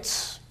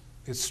fights,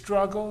 it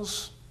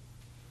struggles,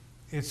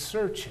 it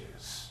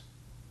searches,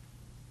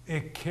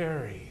 it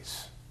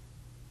carries,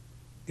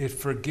 it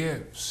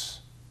forgives,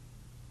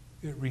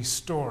 it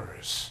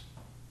restores,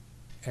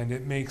 and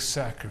it makes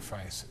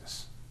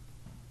sacrifices.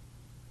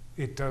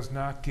 It does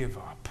not give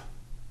up.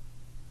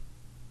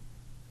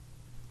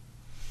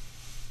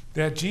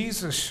 That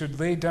Jesus should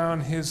lay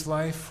down his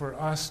life for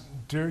us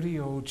dirty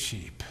old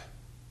sheep,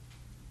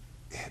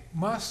 it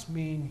must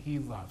mean he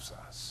loves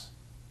us.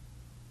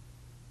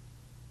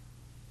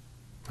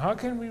 How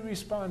can we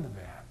respond to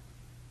that?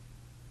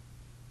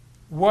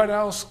 What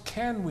else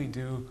can we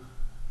do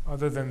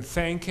other than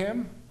thank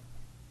him,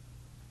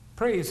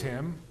 praise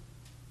him,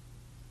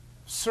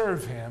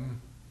 serve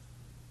him,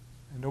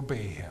 and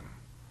obey him?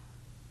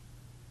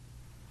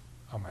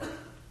 Amen.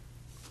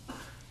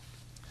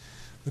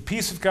 The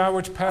peace of God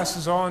which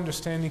passes all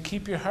understanding,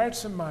 keep your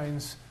hearts and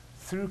minds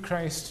through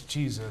Christ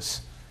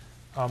Jesus.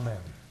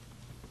 Amen.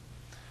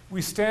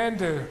 We stand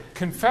to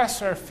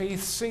confess our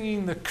faith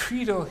singing the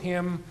creedal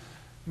hymn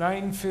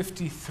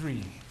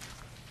 953.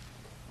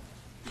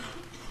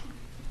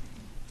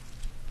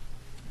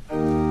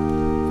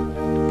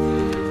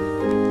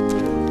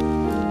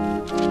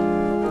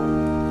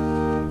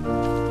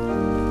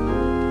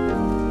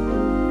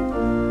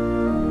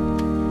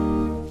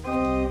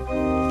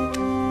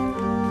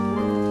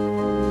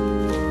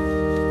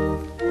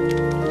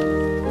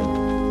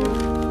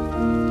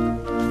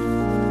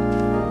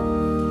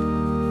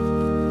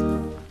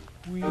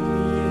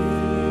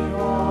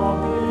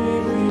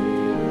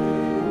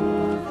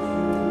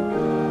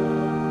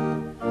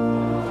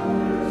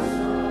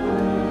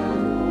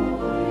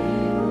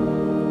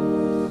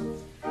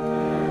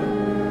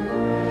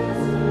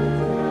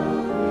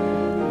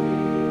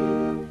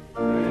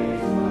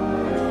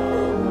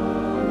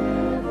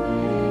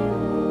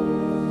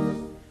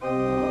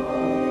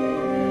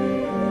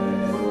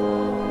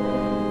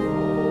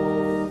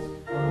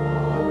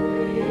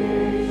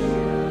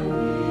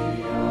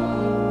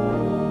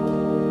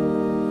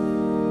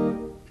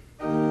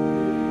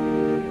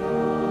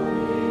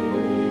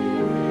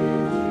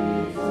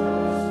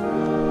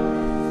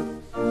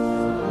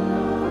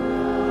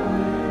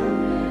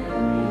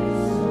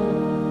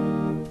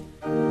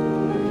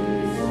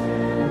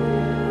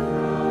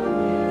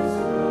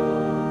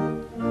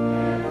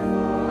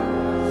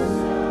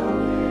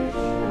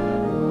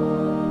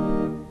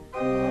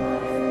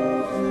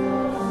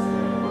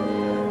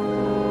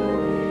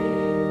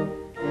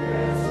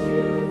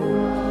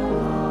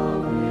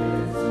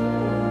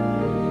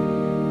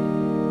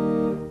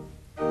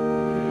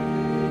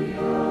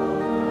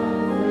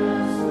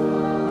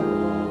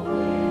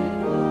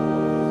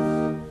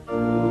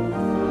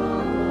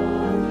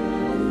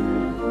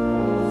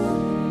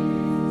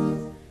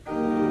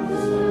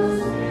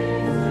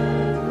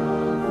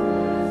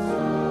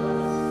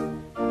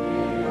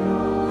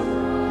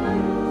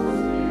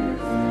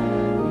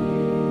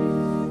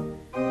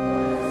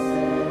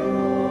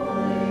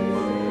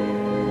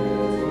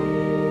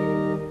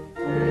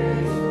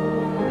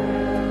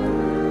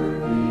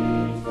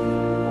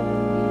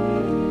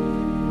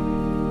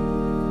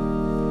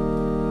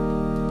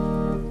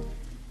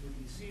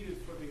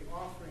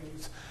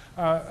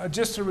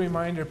 Just a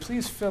reminder,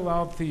 please fill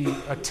out the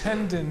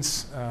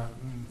attendance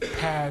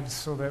pads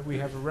so that we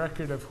have a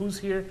record of who's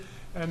here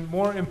and,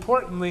 more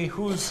importantly,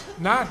 who's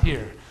not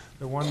here,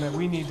 the one that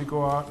we need to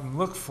go out and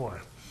look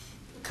for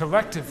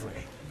collectively.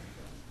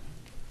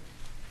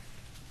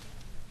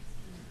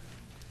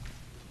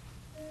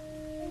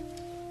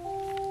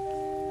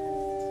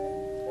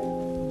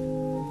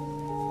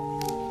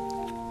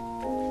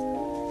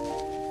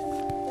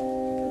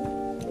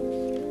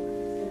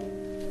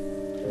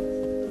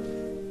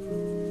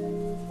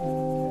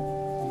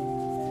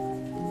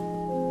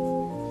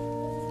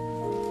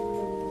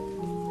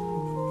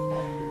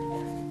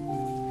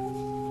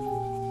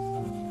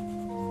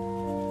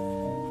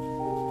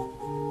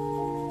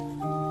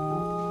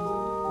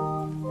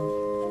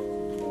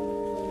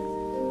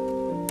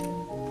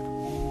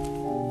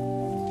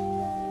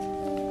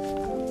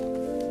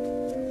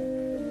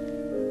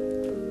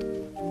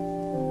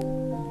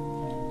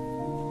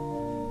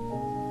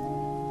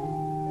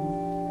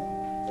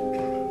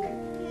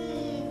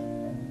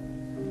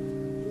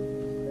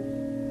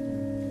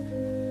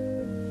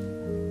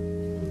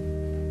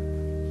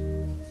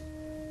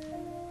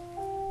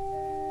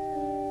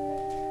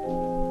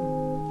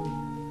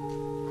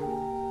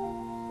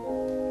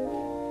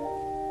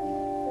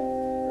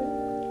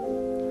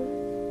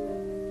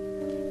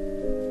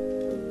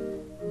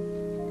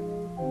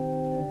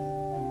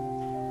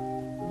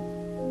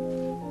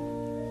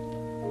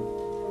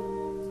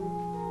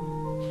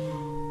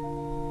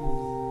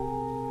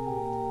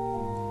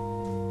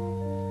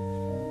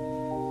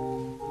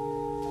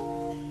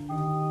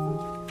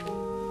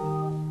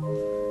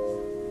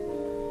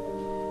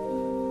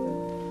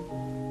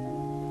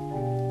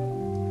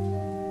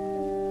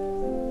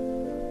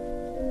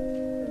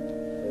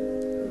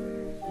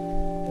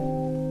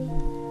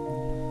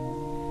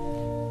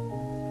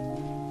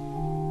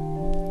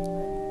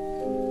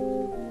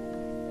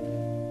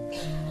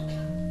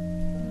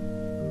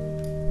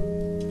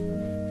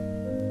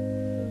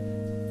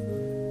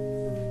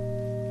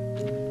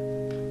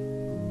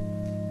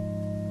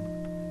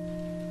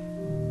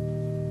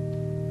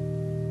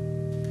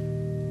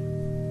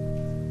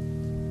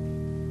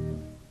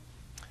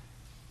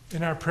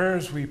 In our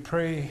prayers, we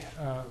pray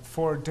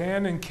for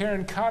Dan and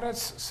Karen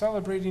Kottitz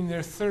celebrating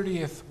their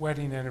 30th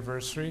wedding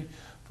anniversary,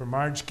 for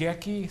Marge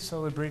Gecke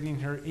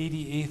celebrating her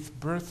 88th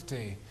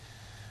birthday.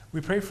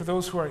 We pray for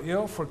those who are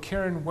ill, for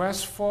Karen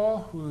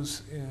Westfall,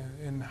 who's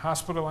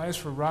hospitalized,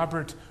 for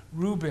Robert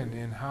Rubin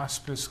in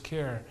hospice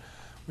care.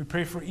 We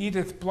pray for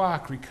Edith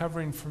Block,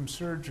 recovering from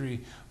surgery,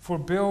 for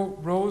Bill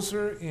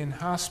Roser in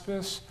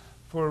hospice,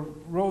 for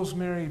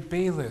Rosemary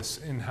Bayless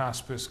in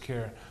hospice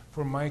care,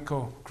 for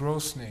Michael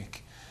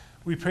Grosnick.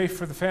 We pray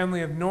for the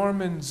family of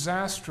Norman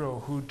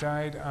Zastro, who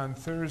died on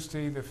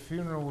Thursday. The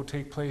funeral will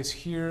take place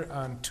here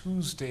on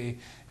Tuesday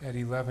at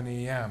 11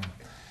 a.m.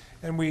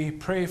 And we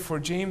pray for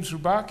James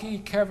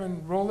Rubaki,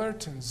 Kevin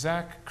Rollert, and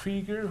Zach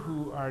Krieger,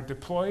 who are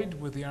deployed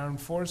with the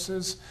armed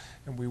forces.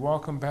 And we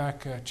welcome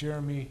back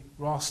Jeremy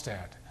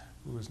Rallstad,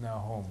 who is now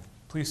home.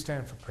 Please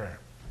stand for prayer.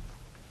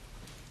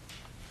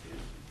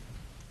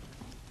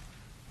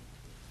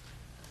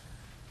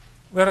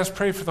 Let us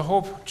pray for the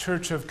Hope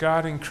Church of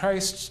God in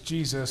Christ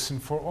Jesus and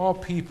for all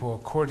people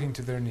according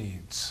to their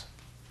needs.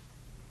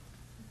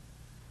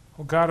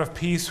 O God of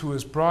peace, who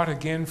has brought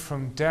again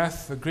from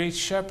death the great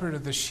shepherd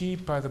of the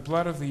sheep by the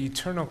blood of the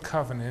eternal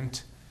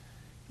covenant,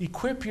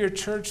 equip your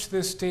church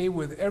this day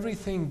with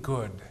everything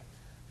good,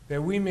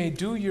 that we may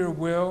do your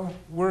will,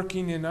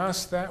 working in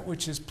us that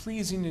which is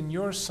pleasing in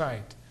your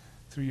sight,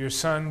 through your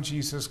Son,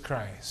 Jesus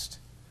Christ.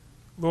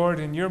 Lord,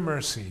 in your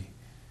mercy,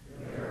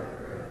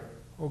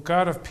 O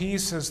God of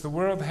peace, as the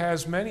world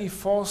has many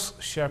false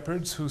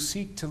shepherds who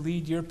seek to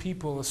lead your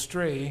people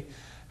astray,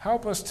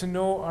 help us to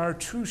know our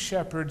true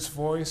shepherd's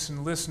voice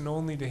and listen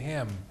only to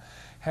him.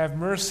 Have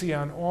mercy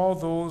on all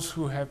those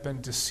who have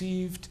been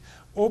deceived.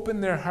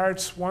 Open their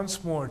hearts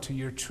once more to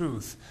your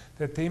truth,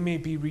 that they may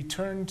be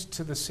returned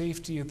to the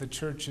safety of the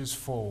church's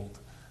fold.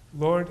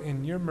 Lord,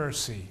 in your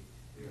mercy.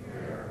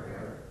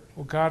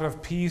 O God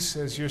of peace,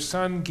 as your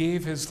Son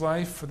gave his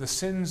life for the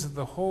sins of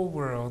the whole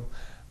world,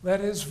 let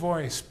his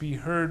voice be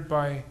heard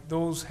by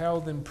those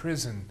held in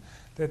prison,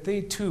 that they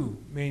too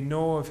may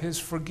know of his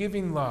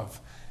forgiving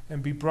love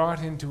and be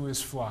brought into his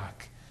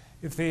flock.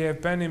 If they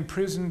have been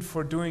imprisoned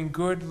for doing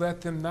good, let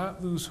them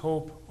not lose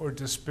hope or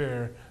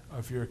despair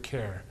of your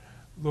care.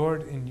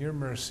 Lord, in your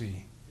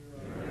mercy.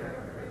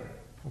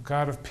 O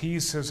God of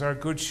peace, as our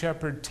Good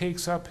Shepherd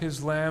takes up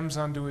his lambs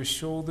onto his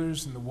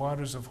shoulders in the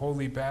waters of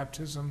holy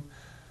baptism,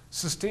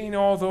 sustain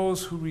all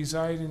those who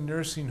reside in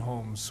nursing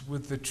homes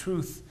with the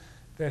truth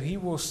that he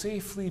will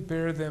safely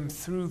bear them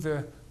through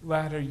the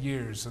latter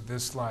years of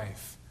this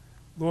life.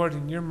 Lord,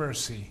 in your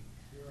mercy.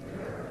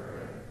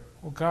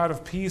 O God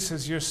of peace,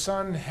 as your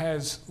Son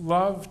has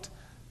loved,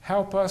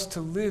 help us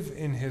to live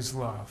in his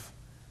love.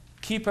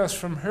 Keep us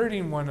from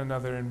hurting one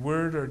another in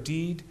word or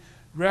deed.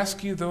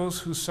 Rescue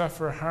those who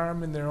suffer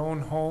harm in their own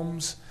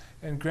homes,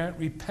 and grant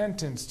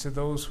repentance to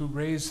those who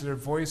raise their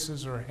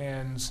voices or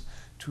hands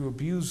to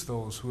abuse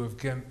those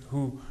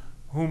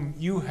whom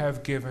you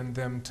have given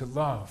them to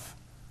love.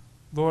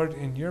 Lord,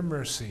 in your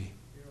mercy.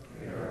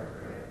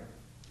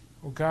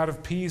 O God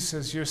of peace,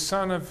 as your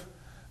Son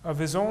of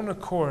his own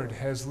accord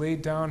has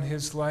laid down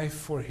his life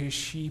for his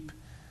sheep,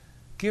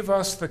 give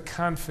us the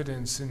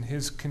confidence in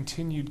his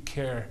continued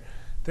care,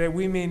 that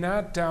we may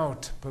not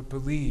doubt but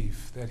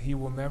believe that he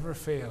will never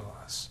fail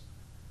us.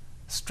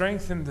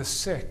 Strengthen the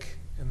sick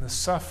and the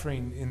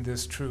suffering in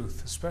this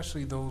truth,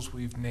 especially those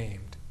we've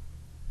named.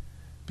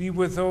 Be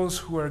with those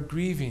who are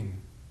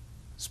grieving,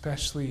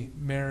 especially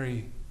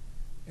Mary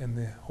and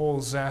the whole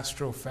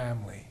Zastro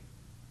family.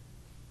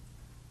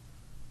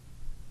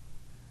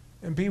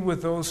 And be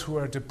with those who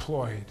are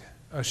deployed,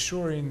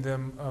 assuring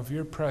them of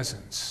your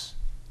presence.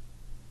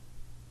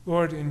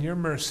 Lord, in your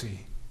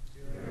mercy.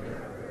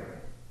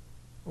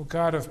 O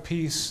God of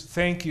peace,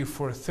 thank you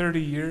for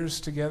 30 years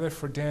together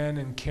for Dan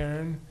and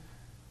Karen.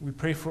 We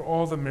pray for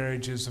all the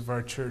marriages of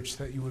our church,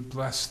 that you would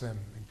bless them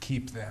and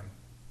keep them.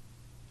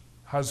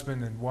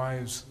 Husband and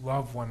wives,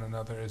 love one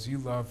another as you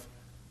love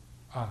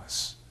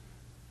us.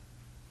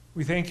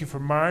 We thank you for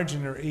Marge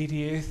and her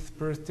 88th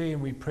birthday,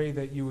 and we pray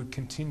that you would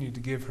continue to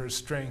give her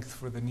strength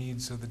for the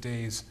needs of the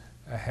days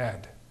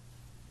ahead.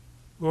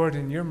 Lord,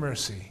 in your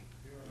mercy.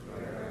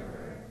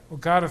 O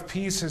God of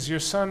peace, as your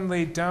Son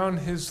laid down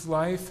his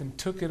life and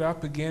took it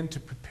up again to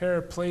prepare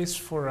a place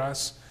for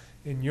us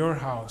in your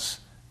house,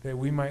 that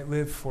we might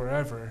live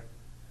forever,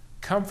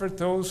 comfort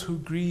those who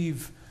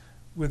grieve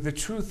with the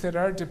truth that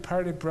our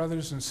departed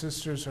brothers and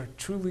sisters are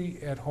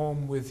truly at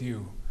home with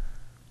you.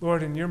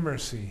 Lord, in your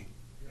mercy.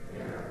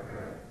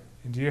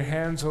 Into your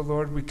hands, O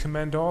Lord, we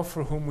commend all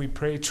for whom we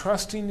pray,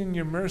 trusting in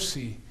your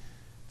mercy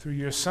through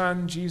your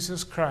Son,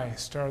 Jesus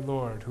Christ, our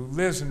Lord, who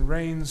lives and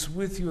reigns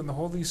with you in the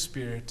Holy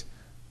Spirit,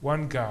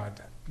 one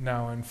God,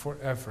 now and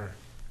forever.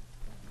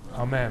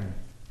 Amen.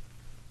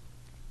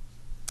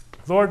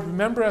 Lord,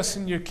 remember us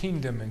in your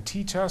kingdom and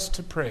teach us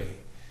to pray.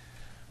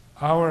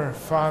 Our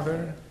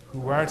Father,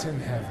 who art in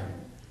heaven,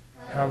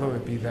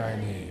 hallowed be thy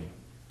name.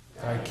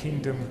 Thy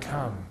kingdom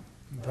come,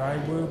 thy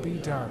will be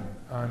done,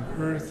 on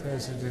earth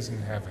as it is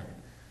in heaven.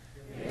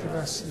 Give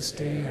us this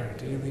day our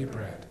daily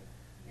bread,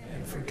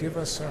 and forgive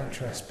us our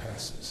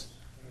trespasses,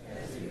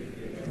 as we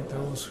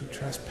those who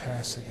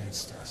trespass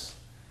against us.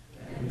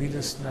 And lead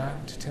us not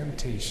into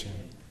temptation,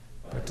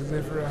 but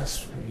deliver us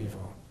from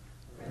evil.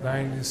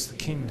 Thine is the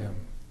kingdom,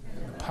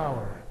 and the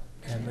power,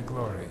 and the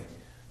glory,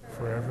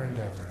 forever and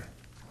ever.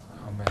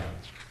 Amen.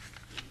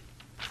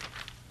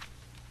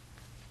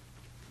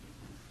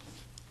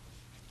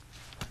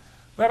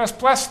 Let us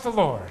bless the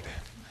Lord.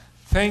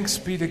 Thanks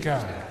be to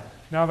God.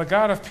 Now the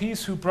God of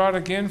peace, who brought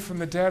again from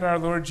the dead our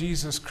Lord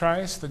Jesus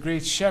Christ, the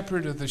great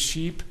shepherd of the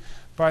sheep,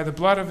 by the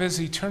blood of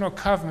his eternal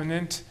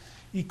covenant,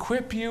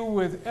 equip you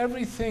with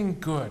everything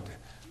good,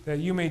 that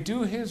you may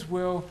do his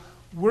will,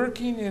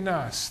 working in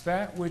us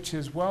that which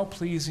is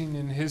well-pleasing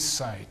in his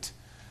sight.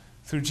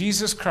 Through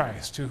Jesus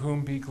Christ, to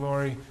whom be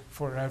glory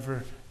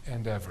forever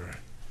and ever.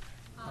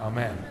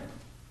 Amen.